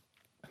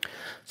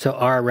 So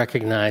R,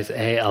 recognize.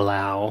 A,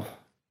 allow.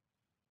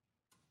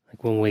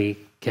 Like when we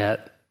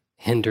get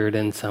hindered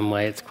in some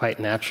way, it's quite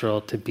natural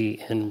to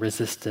be in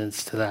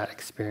resistance to that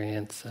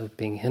experience of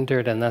being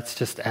hindered, and that's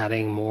just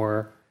adding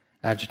more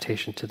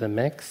agitation to the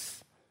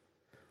mix.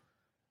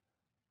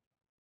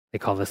 They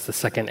call this the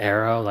second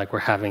arrow, like we're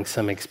having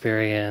some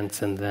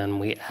experience and then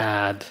we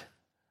add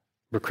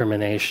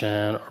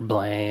recrimination or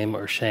blame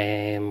or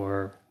shame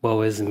or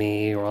woe is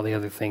me or all the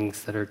other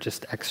things that are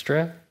just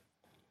extra.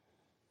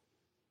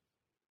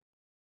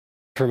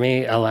 For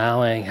me,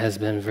 allowing has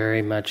been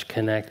very much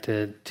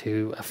connected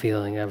to a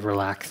feeling of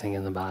relaxing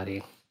in the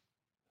body.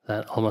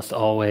 That almost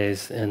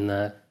always in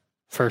the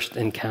first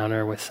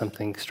encounter with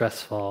something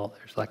stressful,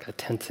 there's like a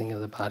tensing of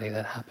the body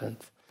that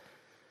happens.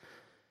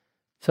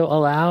 So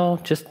allow,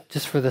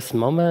 just for this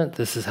moment,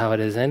 this is how it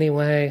is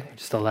anyway,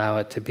 just allow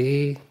it to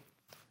be.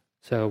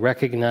 So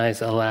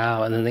recognize,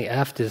 allow, and then the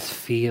F is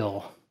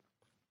feel.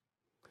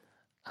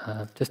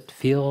 Just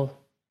feel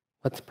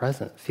what's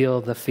present.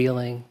 Feel the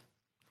feeling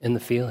in the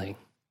feeling.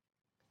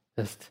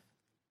 Just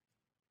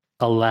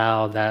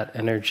allow that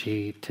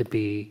energy to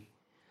be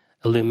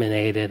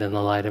illuminated in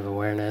the light of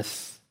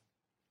awareness.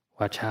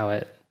 Watch how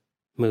it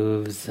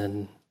moves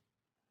and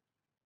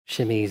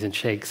shimmies and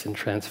shakes and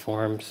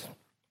transforms.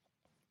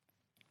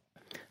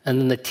 And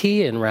then the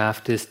T in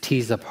raft is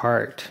tease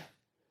apart.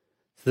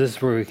 So this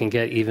is where we can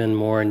get even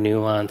more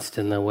nuanced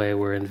in the way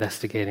we're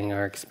investigating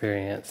our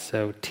experience.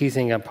 So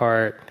teasing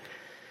apart,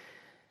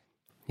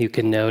 you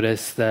can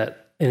notice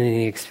that in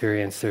any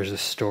experience there's a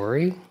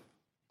story.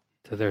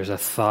 So there's a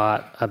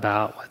thought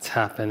about what's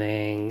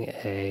happening,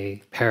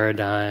 a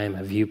paradigm,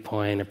 a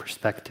viewpoint, a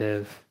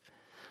perspective.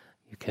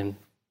 You can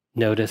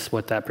notice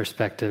what that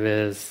perspective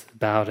is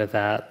about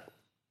that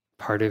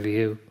part of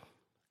you.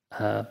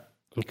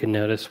 You can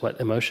notice what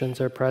emotions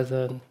are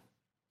present,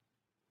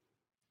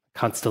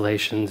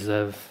 constellations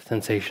of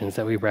sensations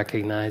that we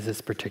recognize as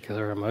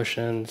particular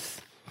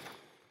emotions.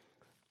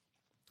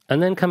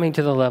 And then coming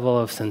to the level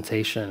of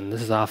sensation,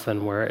 this is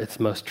often where it's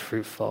most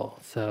fruitful.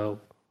 So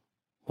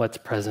what's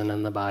present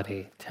in the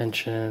body?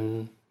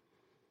 Tension,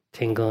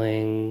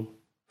 tingling,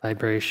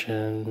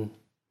 vibration,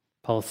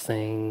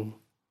 pulsing,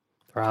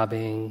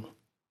 throbbing,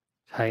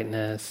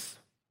 tightness.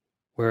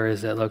 Where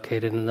is it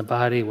located in the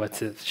body?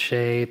 What's its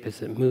shape?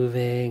 Is it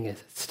moving?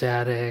 Is it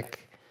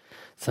static?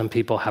 Some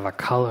people have a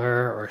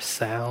color or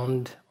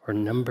sound or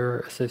number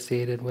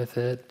associated with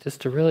it.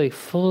 Just to really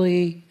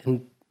fully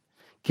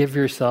give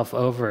yourself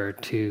over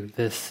to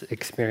this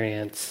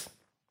experience.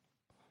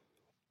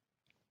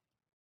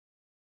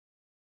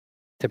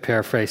 To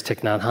paraphrase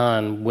Thich Nhat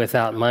Hanh,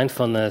 without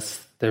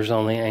mindfulness, there's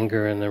only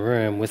anger in the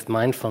room. With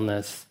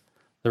mindfulness,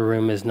 the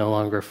room is no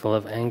longer full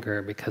of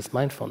anger because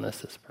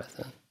mindfulness is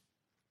present.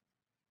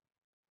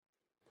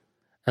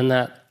 And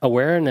that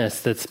awareness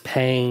that's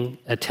paying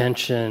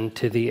attention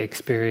to the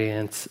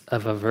experience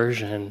of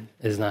aversion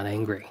is not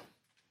angry.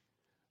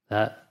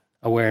 That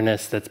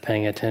awareness that's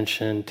paying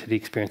attention to the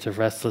experience of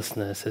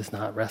restlessness is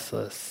not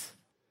restless.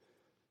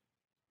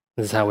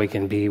 This is how we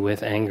can be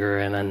with anger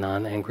in a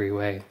non-angry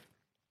way.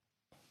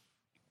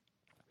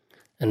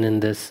 And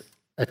in this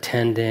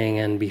attending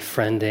and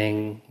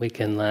befriending, we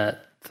can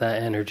let the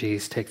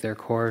energies take their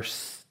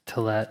course,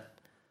 to let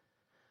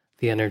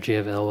the energy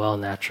of ill will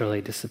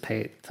naturally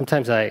dissipate.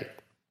 Sometimes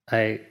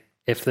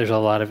if there's a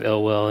lot of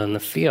ill will in the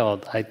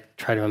field, I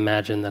try to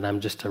imagine that I'm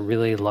just a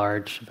really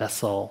large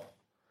vessel,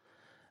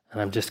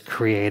 and I'm just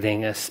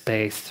creating a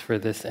space for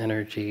this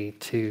energy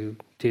to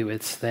do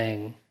its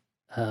thing.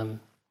 And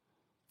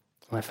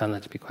I found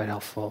that to be quite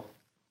helpful.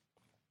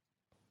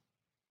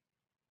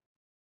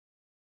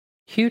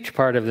 Huge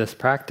part of this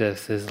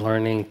practice is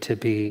learning to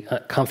be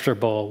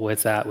comfortable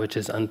with that which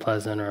is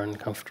unpleasant or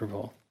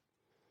uncomfortable.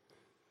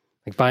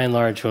 Like by and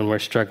large, when we're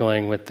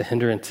struggling with the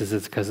hindrances,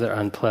 it's because they're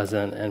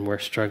unpleasant and we're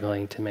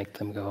struggling to make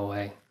them go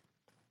away.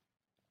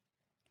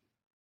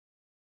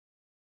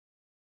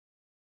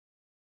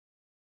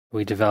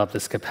 We develop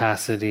this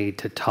capacity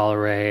to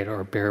tolerate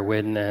or bear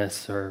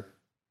witness or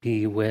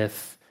be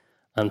with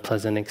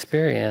unpleasant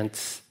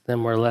experience,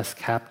 then we're less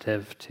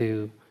captive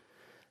to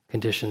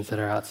conditions that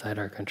are outside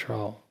our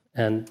control.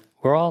 And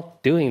we're all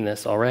doing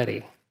this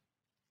already.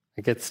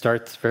 Like it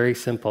starts very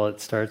simple. It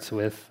starts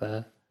with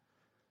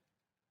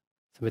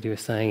somebody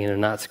was saying,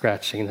 not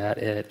scratching that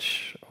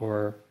itch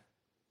or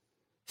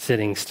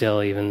sitting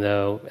still even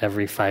though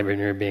every fiber in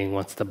your being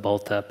wants to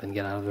bolt up and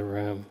get out of the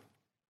room.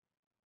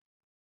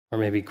 Or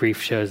maybe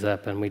grief shows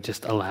up and we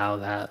just allow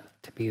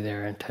that to be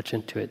there and touch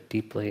into it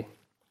deeply.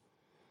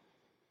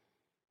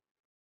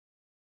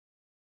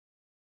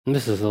 And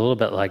this is a little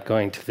bit like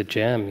going to the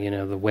gym.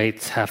 The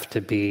weights have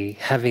to be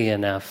heavy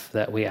enough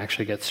that we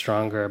actually get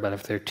stronger, but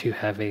if they're too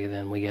heavy,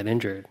 then we get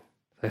injured.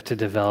 We have to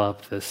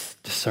develop this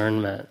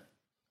discernment.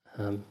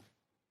 I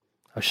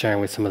was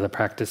sharing with some of the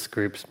practice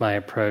groups, my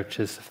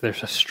approach is if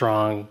there's a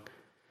strong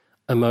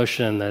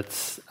emotion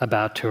that's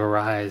about to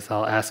arise,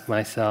 I'll ask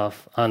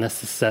myself,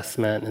 honest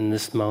assessment in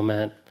this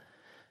moment,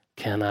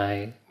 can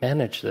I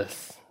manage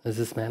this? Is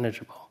this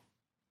manageable?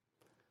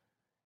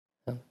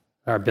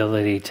 Our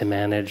ability to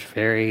manage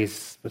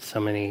varies with so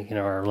many,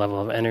 our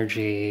level of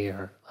energy,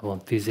 our level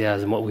of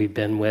enthusiasm, what we've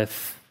been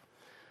with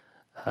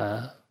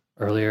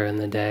earlier in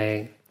the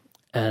day.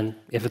 And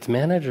if it's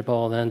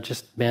manageable, then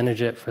just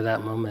manage it for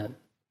that moment.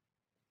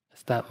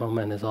 Just that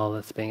moment is all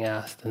that's being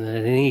asked. And then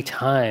at any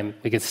time,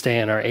 we can stay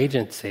in our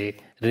agency.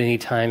 At any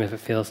time, if it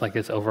feels like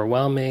it's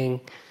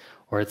overwhelming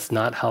or it's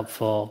not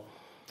helpful,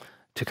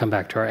 to come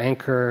back to our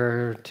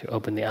anchor, to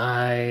open the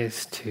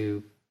eyes,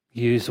 to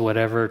use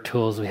whatever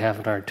tools we have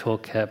in our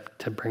toolkit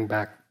to bring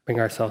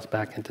ourselves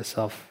back into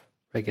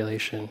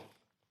self-regulation.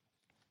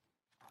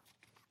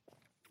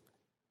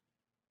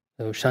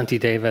 So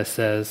Shantideva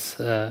says,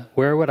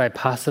 where would I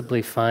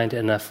possibly find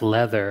enough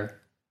leather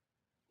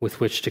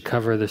with which to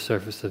cover the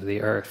surface of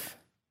the earth?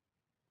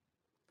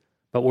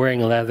 But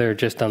wearing leather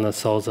just on the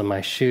soles of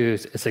my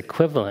shoes is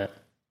equivalent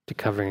to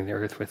covering the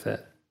earth with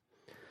it.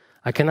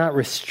 I cannot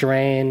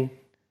restrain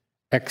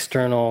the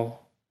external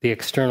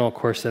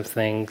course of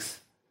things,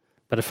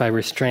 but if I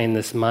restrain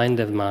this mind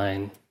of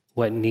mine,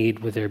 what need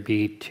would there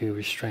be to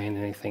restrain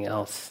anything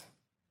else?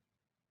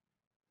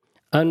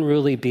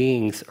 Unruly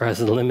beings are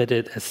as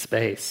limited as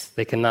space.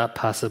 They cannot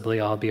possibly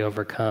all be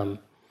overcome.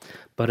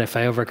 But if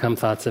I overcome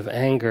thoughts of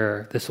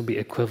anger, this will be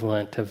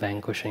equivalent to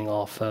vanquishing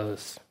all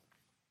foes.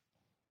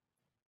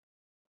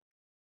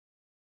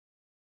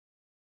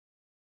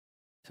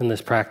 In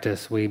this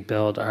practice, we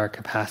build our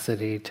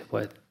capacity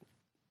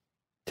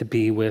to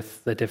be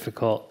with the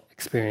difficult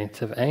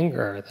experience of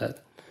anger,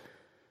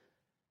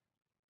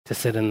 to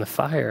sit in the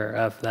fire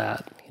of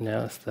that,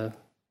 as the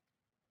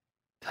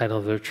title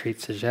of the retreat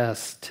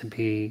suggests,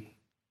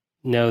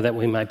 know that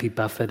we might be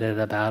buffeted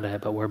about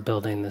it, but we're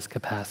building this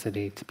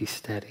capacity to be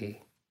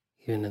steady,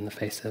 even in the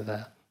face of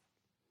that.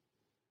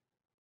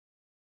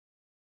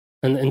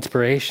 And the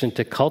inspiration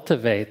to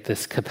cultivate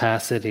this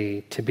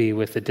capacity to be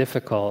with the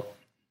difficult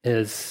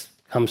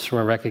comes from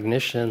a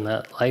recognition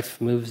that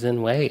life moves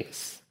in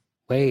waves.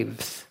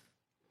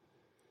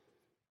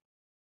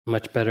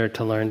 Much better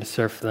to learn to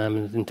surf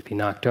them than to be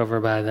knocked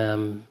over by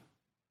them.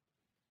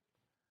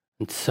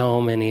 And so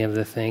many of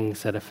the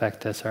things that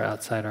affect us are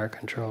outside our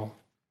control.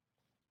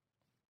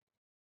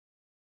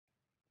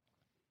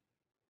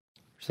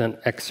 There's an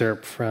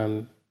excerpt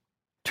from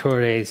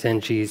Torei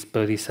Zenji's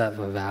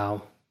Bodhisattva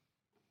vow.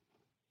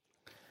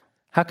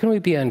 How can we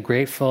be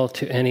ungrateful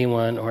to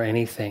anyone or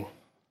anything?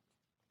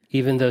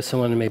 Even though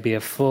someone may be a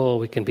fool,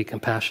 we can be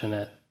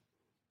compassionate.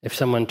 If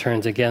someone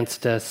turns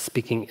against us,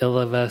 speaking ill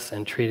of us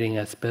and treating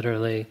us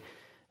bitterly,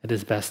 it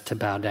is best to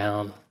bow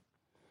down.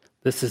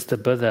 This is the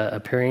Buddha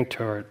appearing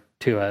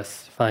to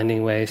us,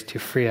 finding ways to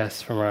free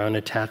us from our own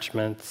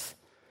attachments,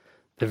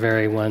 the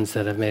very ones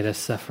that have made us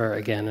suffer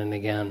again and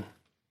again.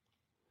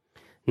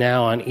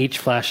 Now, on each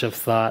flash of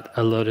thought,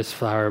 a lotus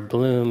flower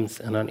blooms,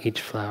 and on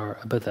each flower,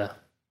 a Buddha.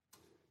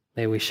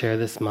 May we share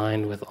this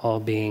mind with all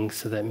beings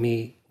so that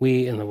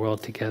we and the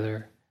world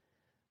together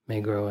may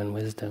grow in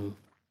wisdom.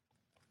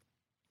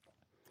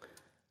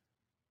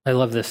 I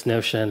love this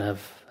notion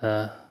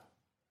of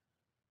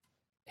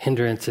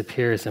hindrance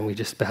appears and we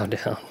just bow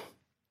down.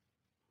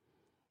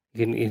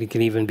 It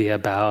can even be a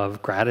bow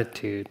of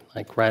gratitude,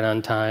 like right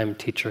on time,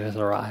 teacher has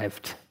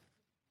arrived.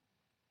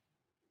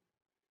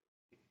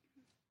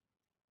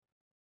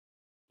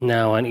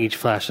 Now on each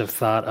flash of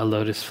thought, a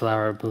lotus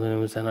flower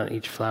blooms, and on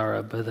each flower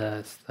a Buddha.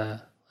 It's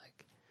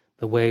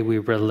the way we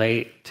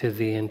relate to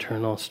the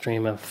internal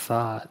stream of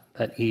thought,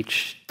 that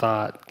each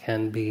thought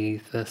can be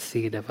the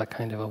seed of a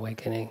kind of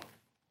awakening.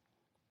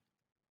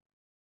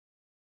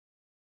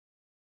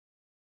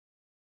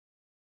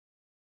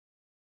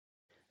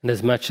 And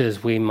as much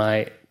as we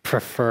might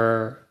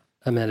prefer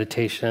a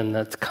meditation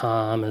that's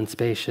calm and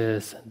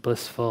spacious and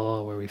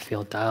blissful, where we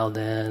feel dialed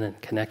in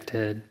and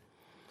connected,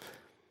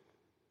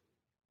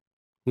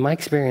 in my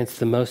experience,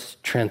 the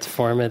most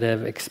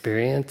transformative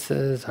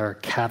experiences are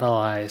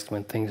catalyzed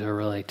when things are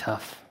really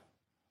tough.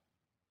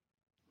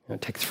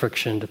 It takes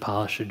friction to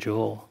polish a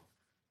jewel.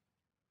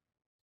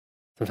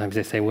 Sometimes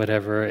they say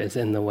whatever is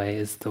in the way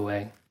is the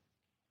way.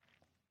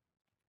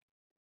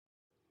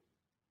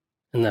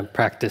 In the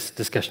practice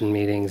discussion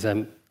meetings,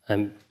 a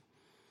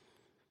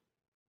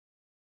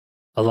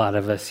lot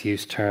of us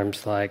use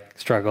terms like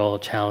struggle,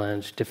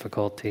 challenge,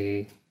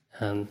 difficulty.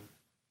 And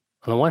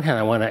on the one hand,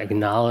 I want to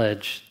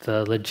acknowledge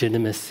the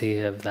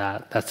legitimacy of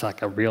that. That's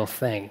like a real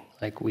thing.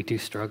 Like, we do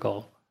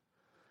struggle.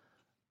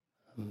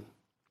 I'm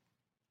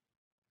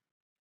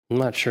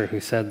not sure who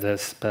said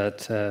this,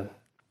 but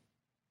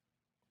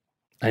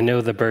I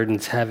know the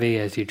burden's heavy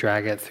as you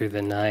drag it through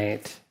the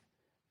night.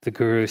 The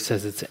Guru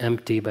says it's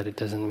empty, but it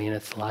doesn't mean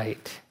it's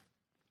light.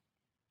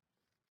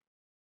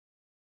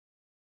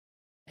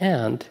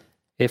 And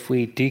if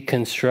we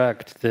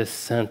deconstruct this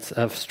sense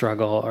of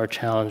struggle or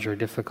challenge or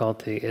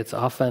difficulty, it's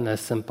often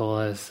as simple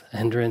as a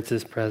hindrance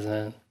is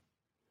present.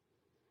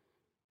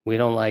 We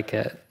don't like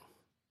it.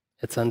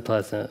 It's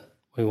unpleasant.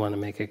 We want to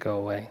make it go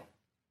away.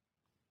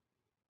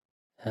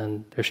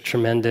 And there's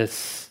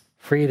tremendous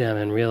freedom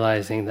in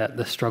realizing that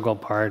the struggle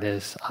part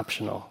is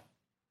optional.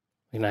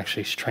 We can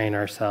actually train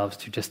ourselves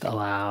to just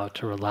allow,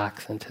 to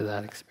relax into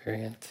that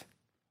experience.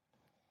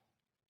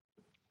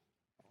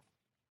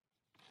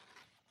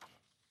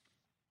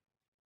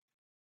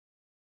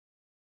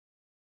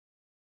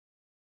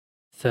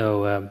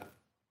 So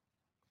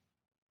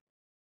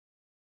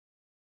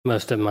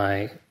most of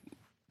my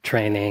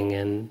training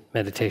in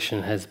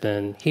meditation has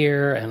been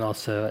here and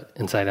also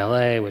inside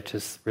LA, which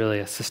is really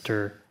a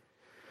sister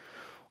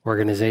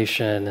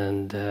organization.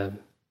 And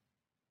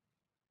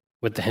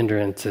with the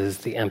hindrances,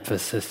 the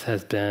emphasis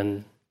has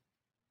been,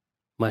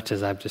 much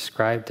as I've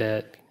described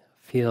it,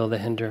 feel the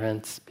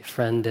hindrance,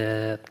 befriend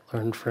it,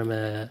 learn from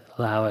it,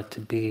 allow it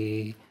to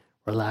be,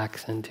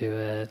 relax into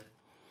it.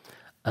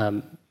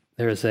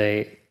 There was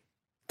a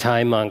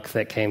Thai monk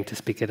that came to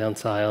speak at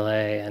Onsai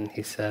LA, and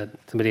he said,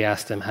 somebody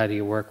asked him, how do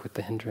you work with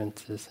the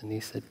hindrances? And he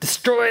said,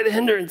 destroy the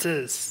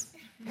hindrances.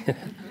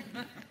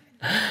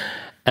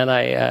 And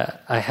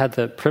I had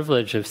the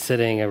privilege of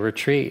sitting a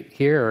retreat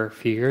here a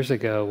few years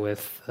ago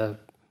with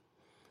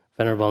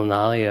Venerable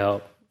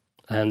Nalio,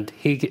 and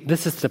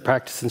this is the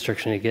practice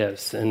instruction he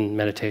gives in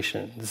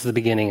meditation. This is the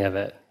beginning of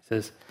it. He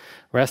says,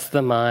 rest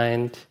the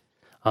mind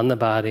on the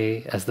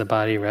body as the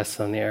body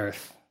rests on the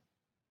earth.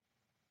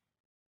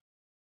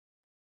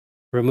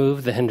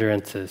 Remove the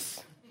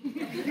hindrances.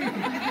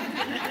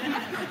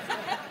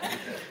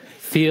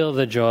 Feel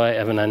the joy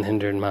of an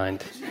unhindered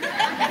mind.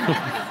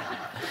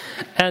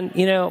 And,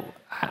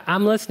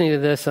 I'm listening to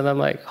this and I'm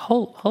like,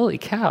 holy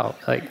cow,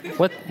 like,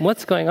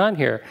 what's going on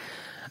here?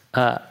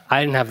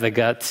 I didn't have the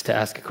guts to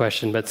ask a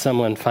question, but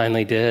someone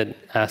finally did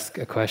ask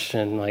a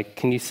question, like,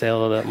 can you say a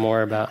little bit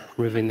more about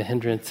removing the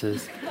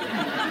hindrances?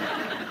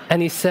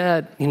 And he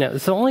said,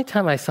 it's the only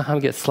time I saw him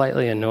get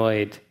slightly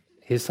annoyed.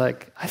 He's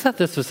like, I thought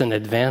this was an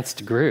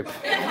advanced group.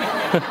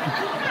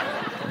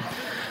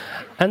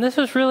 And this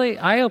was really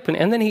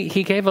eye-opening. And then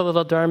he gave a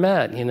little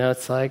dharmet.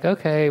 It's like,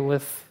 okay,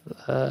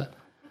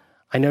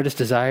 I notice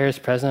desire is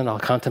present. I'll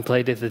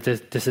contemplate the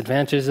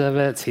disadvantages of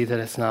it, see that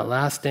it's not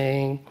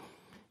lasting.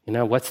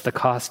 What's the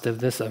cost of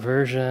this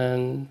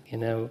aversion?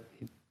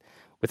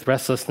 With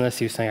restlessness,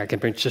 he was saying, I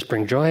can just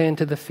bring joy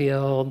into the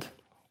field.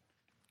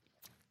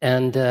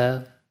 And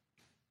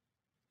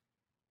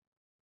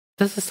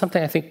this is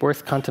something I think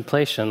worth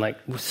contemplation. Like,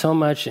 so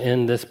much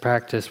in this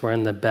practice, we're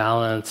in the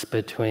balance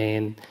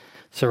between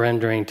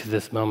surrendering to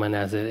this moment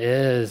as it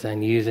is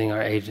and using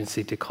our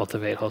agency to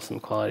cultivate wholesome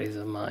qualities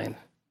of mind.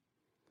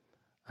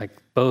 Like,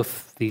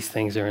 both these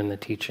things are in the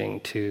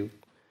teaching, to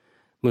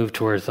move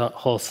towards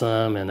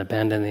wholesome and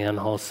abandon the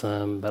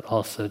unwholesome, but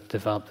also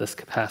develop this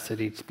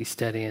capacity to be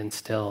steady and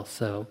still.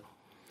 So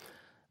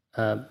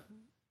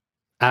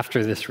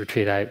after this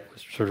retreat, I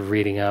was sort of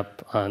reading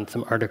up on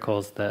some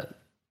articles that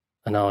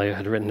Analayo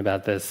had written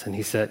about this, and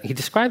he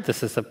described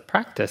this as a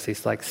practice.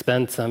 He's like,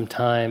 spend some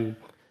time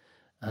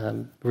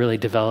really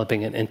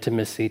developing an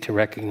intimacy to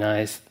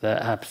recognize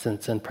the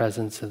absence and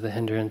presence of the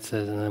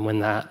hindrances, and then when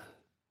that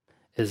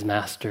is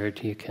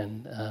mastered, you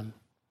can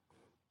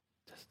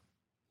just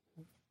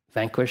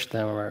vanquish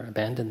them or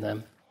abandon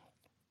them.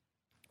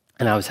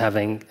 And I was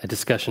having a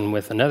discussion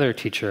with another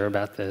teacher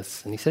about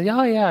this, and he said,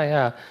 "Oh,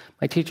 yeah.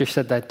 My teacher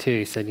said that too."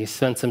 He said, "You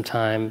spend some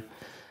time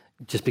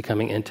just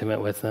becoming intimate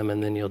with them,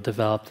 and then you'll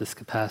develop this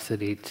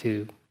capacity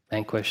to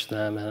vanquish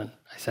them." And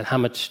I said, "How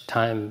much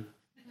time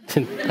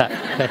did that?"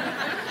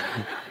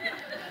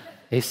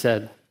 He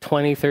said,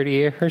 20, 30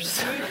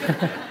 years.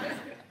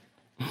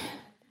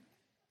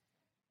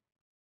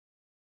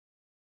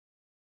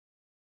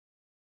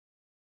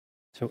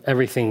 So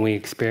everything we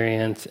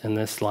experience in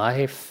this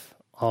life,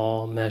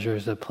 all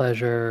measures of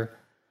pleasure,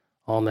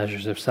 all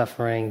measures of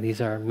suffering, these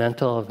are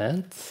mental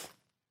events.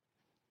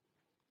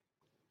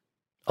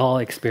 All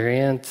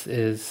experience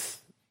is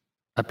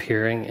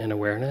appearing in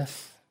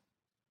awareness.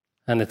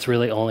 And it's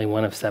really only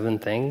one of 7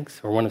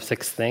 things, or one of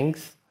 6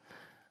 things.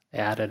 I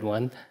added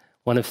one.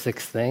 One of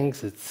 6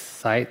 things. It's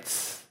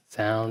sights,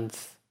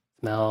 sounds,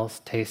 smells,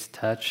 taste,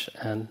 touch,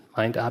 and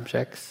mind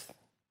objects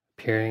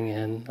appearing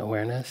in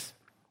awareness.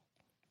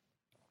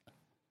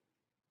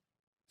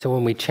 So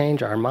when we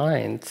change our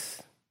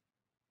minds,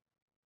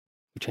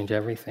 we change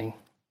everything.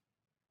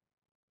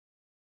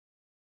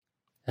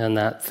 And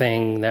that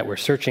thing that we're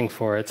searching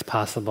for, it's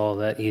possible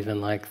that even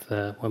like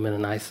the woman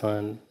in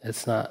Iceland,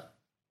 it's not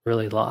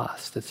really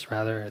lost. It's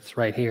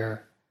right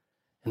here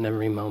in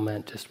every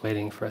moment, just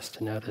waiting for us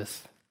to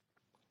notice.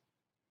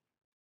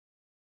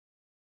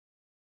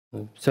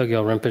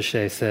 Sogyal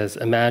Rinpoche says,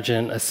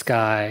 imagine a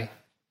sky,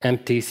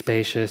 empty,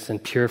 spacious,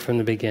 and pure from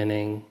the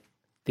beginning.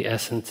 The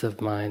essence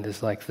of mind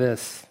is like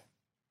this.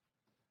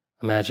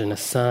 Imagine a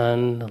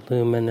sun,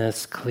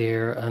 luminous,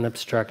 clear,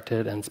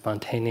 unobstructed, and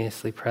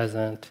spontaneously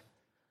present.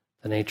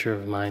 The nature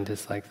of mind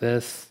is like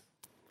this.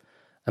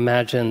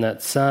 Imagine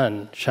that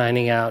sun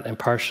shining out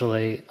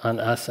impartially on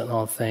us and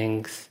all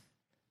things,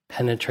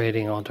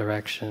 penetrating all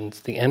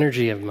directions. The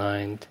energy of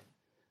mind,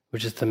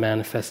 which is the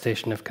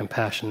manifestation of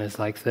compassion, is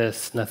like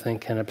this. Nothing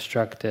can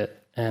obstruct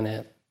it, and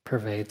it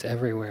pervades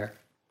everywhere.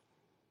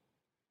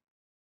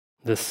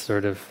 This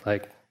sort of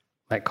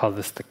might call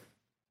this the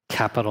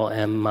capital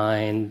M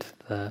mind,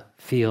 the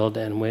field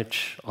in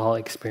which all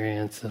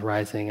experience is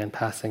arising and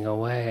passing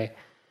away.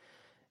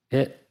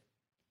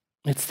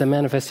 It's the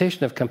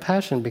manifestation of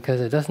compassion because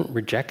it doesn't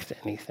reject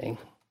anything.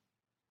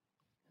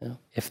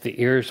 If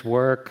the ears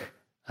work,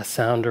 a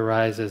sound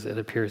arises, it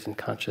appears in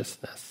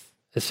consciousness.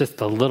 It's just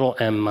the little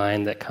M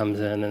mind that comes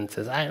in and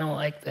says, I don't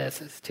like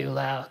this, it's too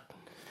loud.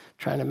 I'm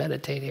trying to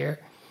meditate here.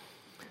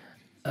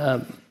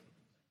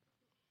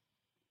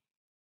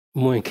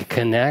 When we can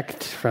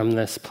connect from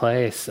this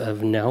place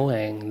of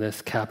knowing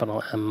this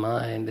capital M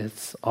mind,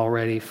 it's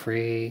already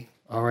free,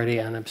 already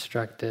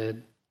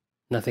unobstructed.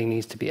 Nothing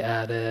needs to be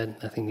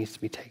added, nothing needs to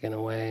be taken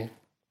away.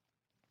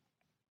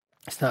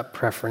 It's not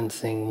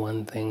preferencing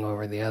one thing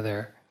over the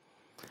other.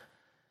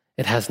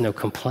 It has no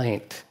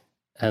complaint.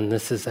 And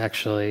this is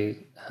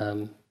actually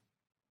a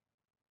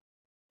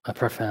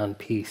profound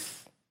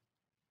peace.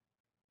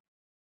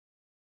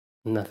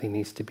 Nothing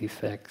needs to be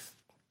fixed.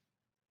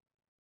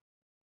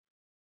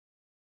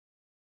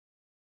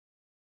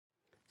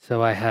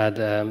 So I had,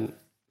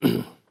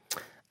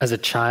 as a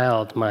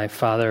child, my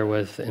father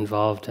was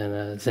involved in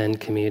a Zen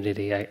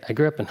community. I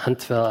grew up in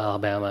Huntsville,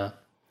 Alabama,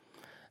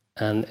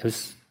 and it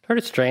was sort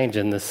of strange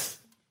in this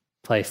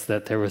place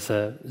that there was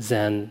a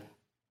Zen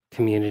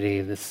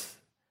community. This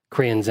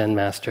Korean Zen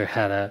master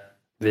had a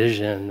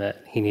vision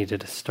that he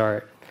needed to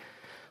start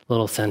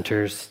little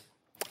centers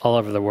all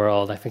over the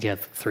world. I think he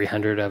had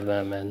 300 of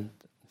them, and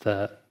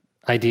the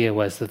idea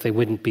was that they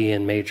wouldn't be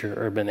in major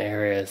urban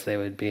areas. They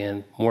would be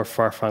in more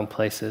far-flung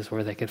places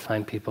where they could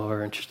find people who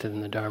are interested in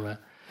the Dharma.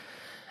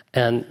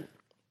 And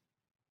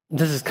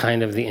this is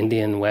kind of the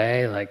Indian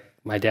way. Like,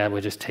 my dad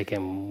would just take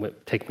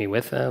me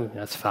with him. I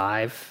was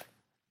 5,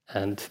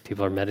 and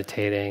people are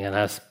meditating, and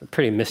I was a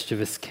pretty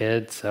mischievous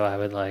kid, so I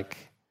would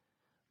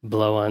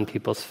blow on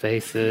people's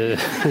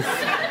faces.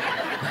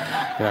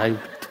 And I'd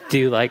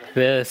do like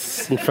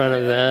this in front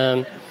of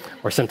them,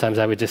 or sometimes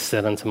I would just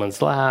sit on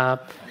someone's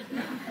lap.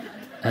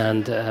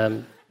 And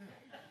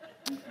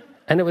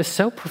it was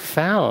so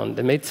profound.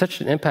 It made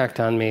such an impact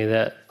on me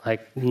that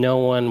no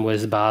one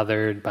was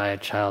bothered by a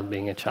child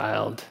being a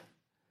child.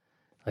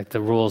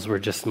 The rules were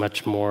just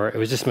much more. It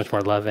was just much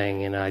more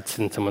loving. I'd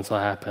sit in someone's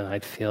lap and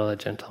I'd feel a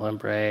gentle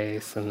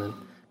embrace, and then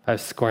if I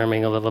was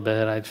squirming a little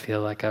bit, I'd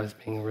feel like I was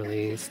being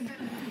released.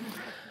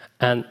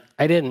 And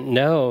I didn't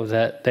know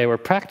that they were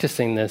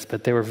practicing this,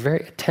 but they were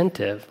very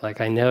attentive.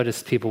 I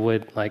noticed people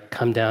would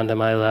come down to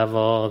my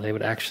level. They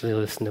would actually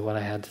listen to what I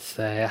had to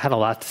say. I had a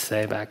lot to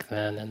say back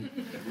then, and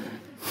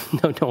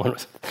no one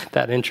was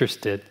that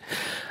interested.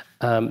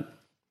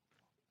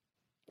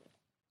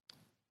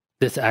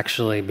 This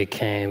actually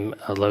became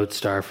a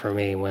lodestar for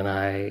me when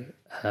I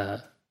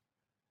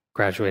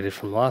graduated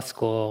from law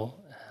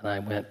school, and I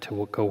went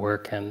to go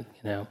work, and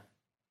was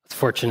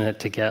fortunate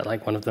to get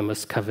one of the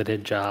most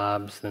coveted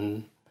jobs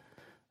in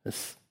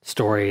this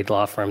storied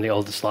law firm, the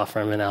oldest law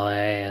firm in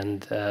LA,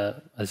 and I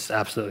was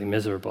absolutely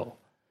miserable.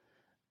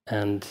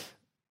 And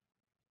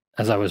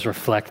as I was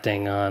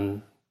reflecting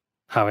on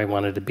how I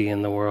wanted to be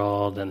in the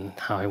world and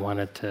how I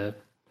wanted to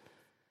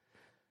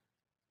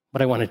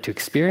what I wanted to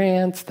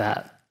experience,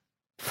 that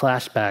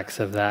flashbacks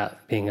of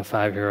that being a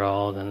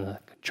 5-year-old and the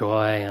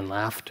joy and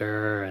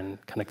laughter and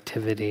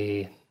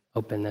connectivity,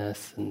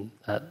 openness, and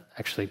that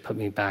actually put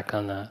me back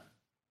on the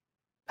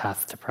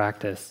path to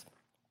practice.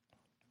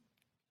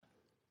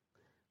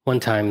 One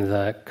time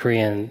the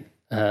Korean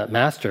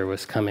master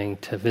was coming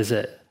to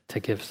visit to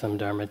give some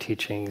Dharma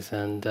teachings,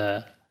 and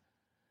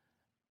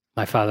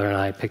my father and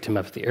I picked him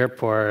up at the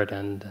airport,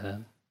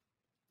 and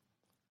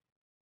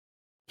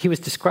he was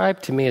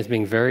described to me as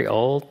being very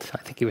old. I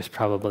think he was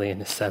probably in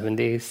his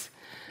 70s,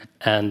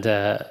 and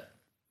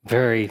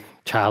very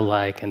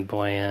childlike and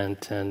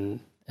buoyant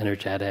and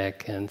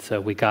energetic. And so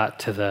we got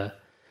to the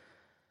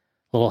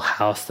little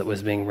house that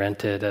was being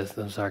rented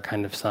as our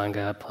kind of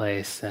Sangha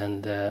place,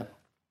 and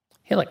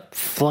he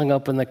flung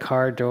open the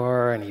car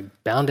door, and he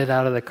bounded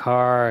out of the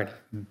car, and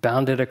he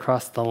bounded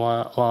across the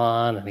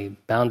lawn, and he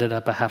bounded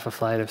up a half a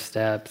flight of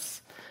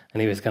steps,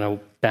 and he was going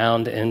to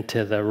bound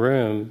into the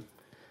room.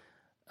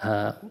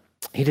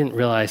 He didn't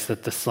realize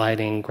that the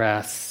sliding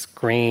glass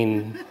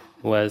screen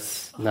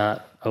was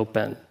not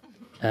open.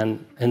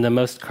 And in the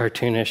most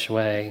cartoonish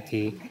way,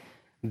 he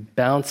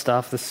bounced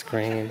off the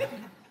screen,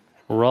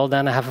 rolled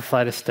down a half a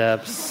flight of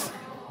steps,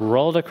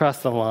 rolled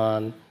across the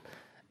lawn,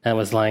 and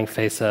was lying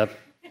face up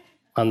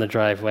on the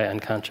driveway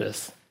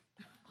unconscious.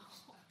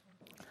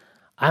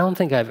 I don't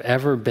think I've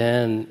ever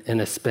been in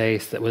a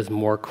space that was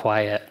more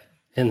quiet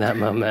in that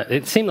moment.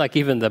 It seemed like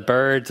even the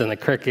birds and the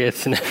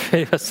crickets and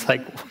everything was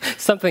like,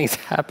 something's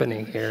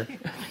happening here.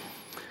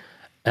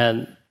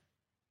 And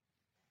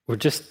we're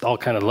just all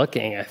kind of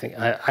looking, I think.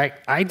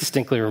 I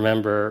distinctly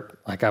remember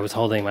I was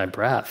holding my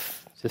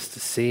breath just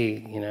to see,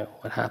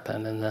 what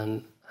happened. And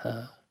then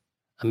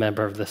a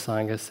member of the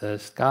Sangha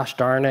says, "Gosh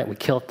darn it, we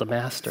killed the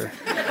master."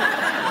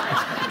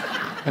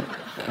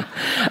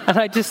 And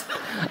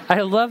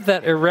I love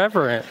that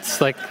irreverence,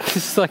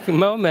 just a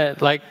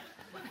moment,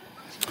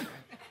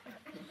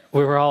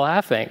 we were all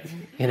laughing,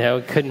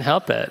 couldn't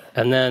help it.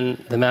 And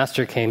then the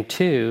master came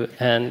to,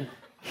 and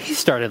he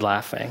started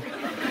laughing,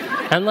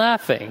 and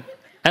laughing,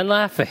 and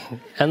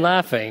laughing, and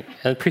laughing.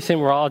 And pretty soon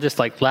we're all just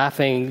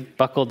laughing,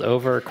 buckled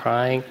over,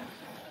 crying.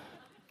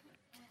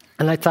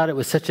 And I thought it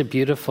was such a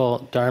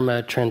beautiful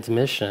Dharma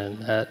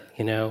transmission that,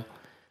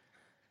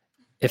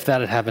 if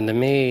that had happened to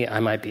me, I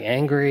might be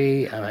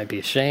angry, I might be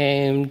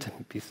ashamed,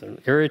 be sort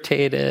of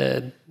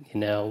irritated,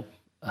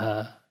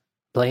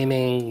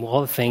 blaming,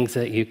 all the things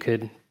that you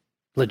could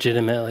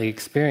legitimately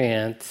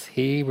experience.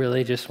 He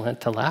really just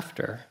went to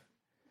laughter.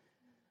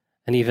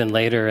 And even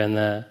later in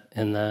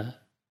the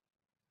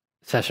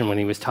session when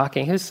he was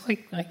talking, he was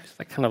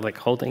kind of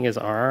holding his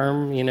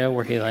arm,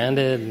 where he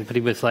landed, but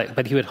he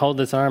would hold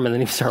his arm and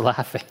then he would start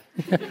laughing.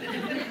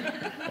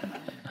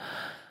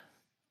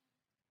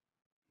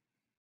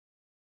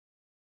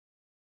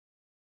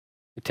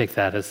 Take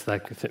that as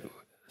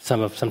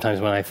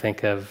sometimes when I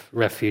think of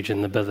refuge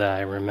in the Buddha,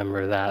 I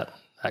remember that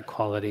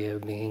quality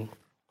of being.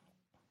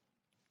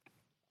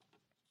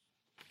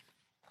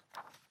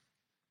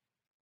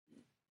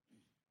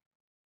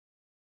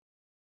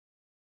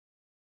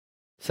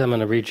 So I'm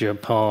going to read you a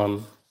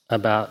poem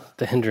about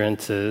the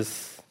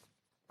hindrances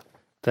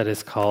that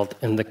is called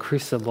 "In the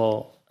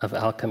Crucible of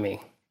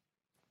Alchemy."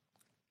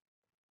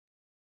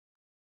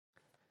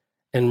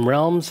 In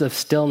realms of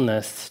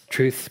stillness,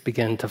 truths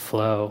begin to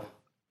flow.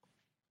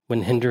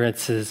 When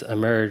hindrances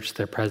emerge,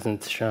 their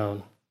presence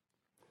shown.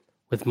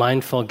 With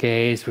mindful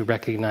gaze, we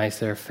recognize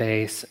their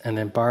face and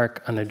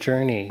embark on a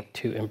journey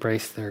to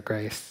embrace their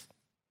grace.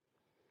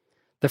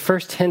 The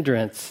first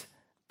hindrance,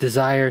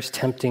 desire's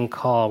tempting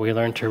call, we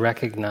learn to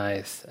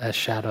recognize as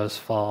shadows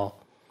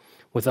fall.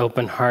 With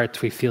open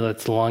hearts, we feel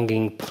its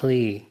longing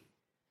plea,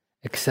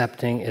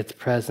 accepting its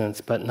presence,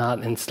 but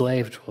not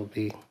enslaved we'll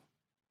be.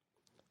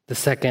 The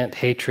second,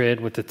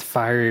 hatred, with its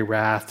fiery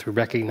wrath, we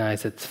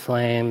recognize its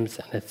flames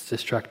and its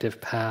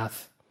destructive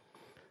path.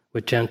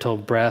 With gentle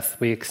breath,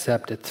 we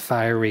accept its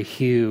fiery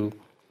hue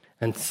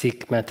and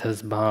seek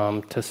metta's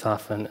balm to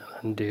soften and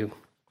undo.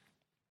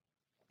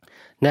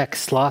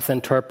 Next, sloth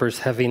and torpor's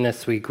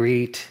heaviness we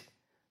greet,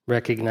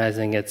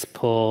 recognizing its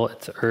pull,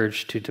 its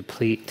urge to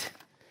deplete.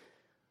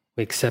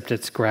 We accept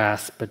its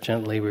grasp, but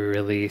gently we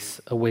release,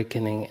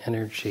 awakening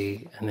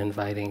energy and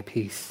inviting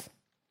peace.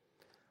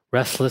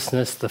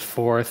 Restlessness, the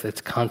fourth,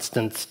 its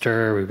constant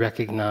stir, we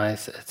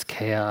recognize its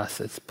chaos,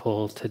 its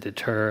pull to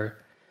deter.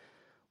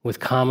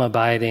 With calm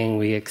abiding,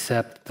 we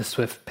accept the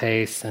swift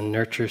pace and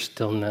nurture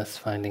stillness,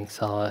 finding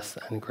solace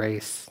and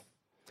grace.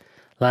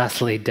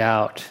 Lastly,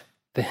 doubt,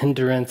 the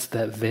hindrance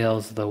that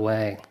veils the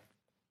way.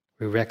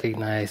 We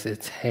recognize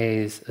its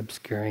haze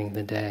obscuring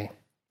the day.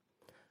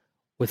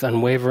 With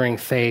unwavering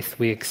faith,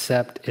 we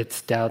accept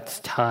its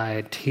doubt's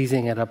tide,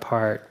 teasing it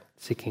apart,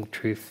 seeking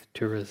truth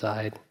to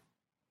reside.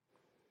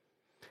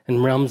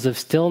 In realms of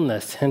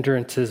stillness,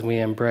 hindrances we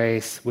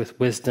embrace. With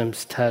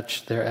wisdom's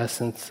touch, their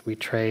essence we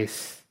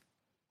trace.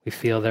 We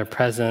feel their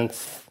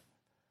presence,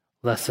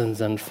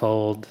 lessons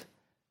unfold,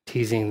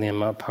 teasing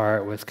them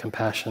apart with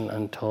compassion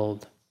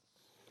untold.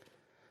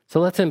 So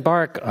let's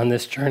embark on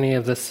this journey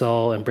of the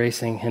soul,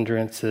 embracing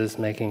hindrances,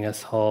 making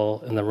us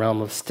whole. In the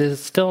realm of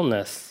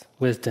stillness,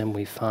 wisdom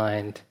we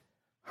find,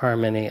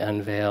 harmony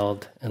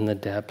unveiled in the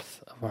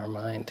depth of our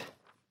mind.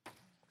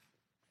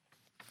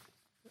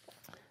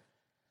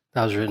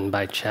 That was written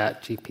by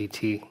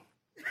ChatGPT.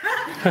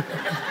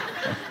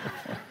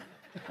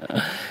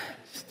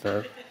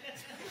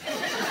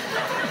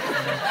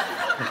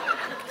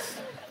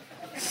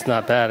 It's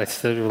not bad. It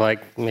sort of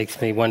makes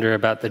me wonder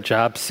about the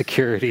job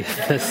security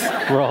of this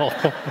role.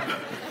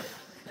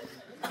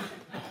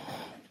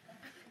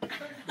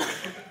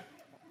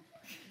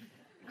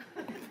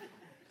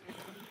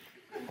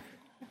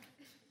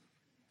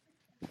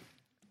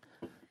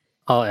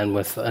 I'll end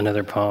with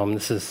another poem.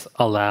 This is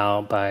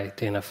Allow by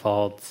Dana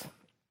Faulds.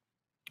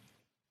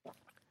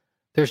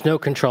 There's no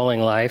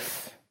controlling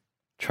life.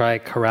 Try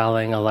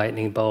corralling a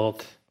lightning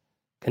bolt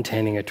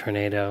containing a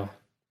tornado.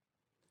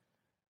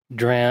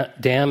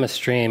 Dam a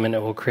stream and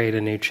it will create a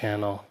new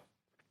channel.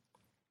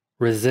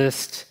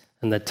 Resist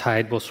and the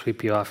tide will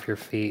sweep you off your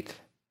feet.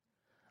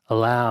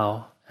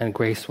 Allow and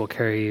grace will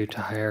carry you to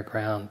higher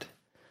ground.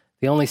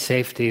 The only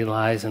safety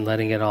lies in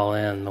letting it all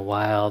in, the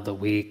wild, the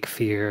weak,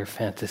 fear,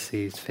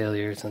 fantasies,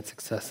 failures, and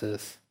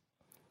successes.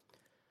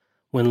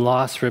 When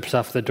loss rips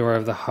off the door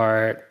of the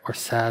heart or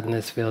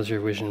sadness fills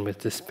your vision with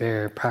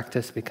despair,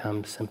 practice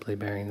becomes simply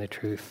bearing the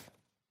truth.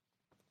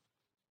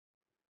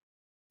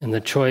 In the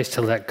choice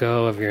to let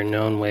go of your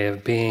known way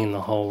of being,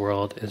 the whole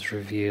world is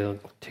revealed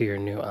to your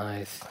new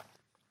eyes.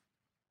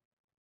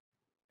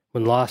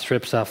 When loss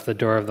rips off the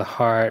door of the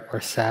heart or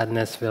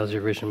sadness fills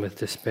your vision with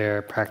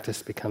despair,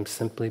 practice becomes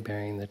simply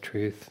bearing the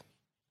truth.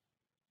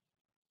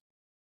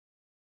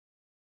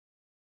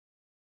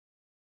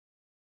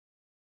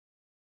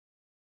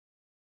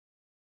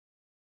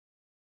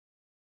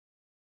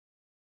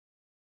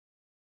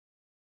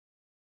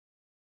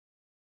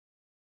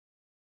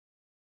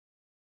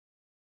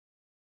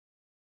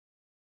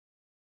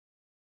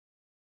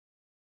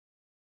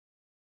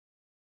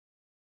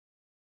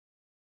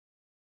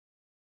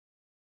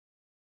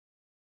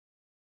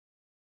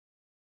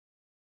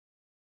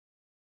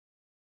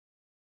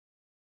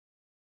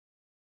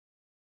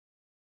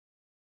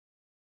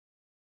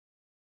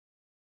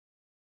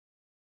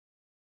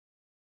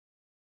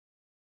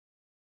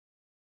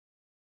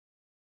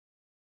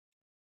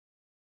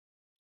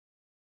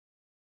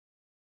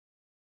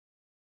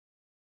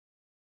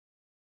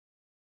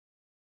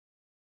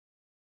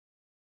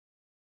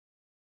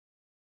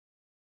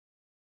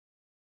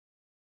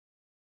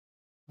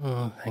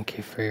 Oh, thank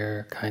you for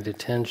your kind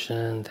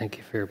attention. Thank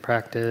you for your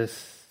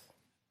practice.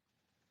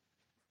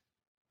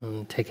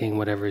 And taking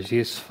whatever is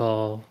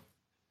useful,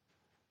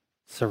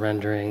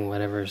 surrendering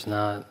whatever is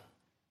not.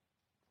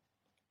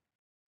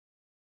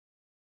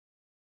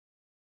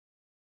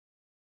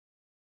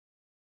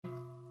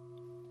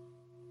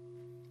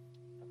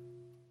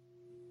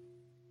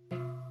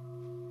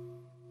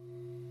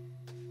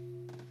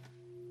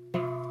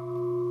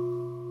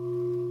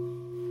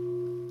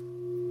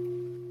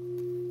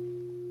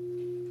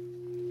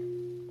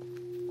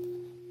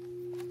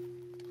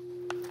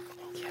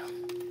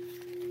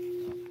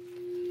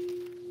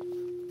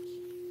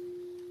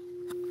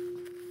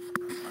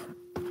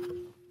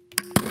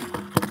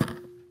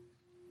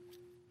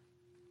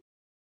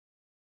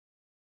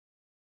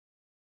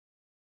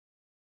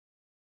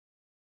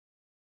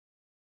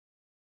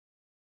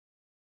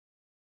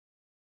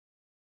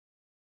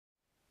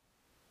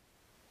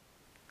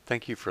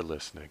 Thank you for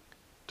listening.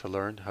 To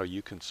learn how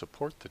you can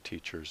support the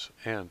teachers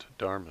and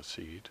Dharma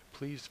Seed,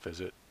 please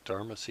visit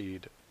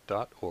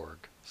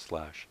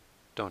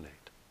dharmaseed.org/donate.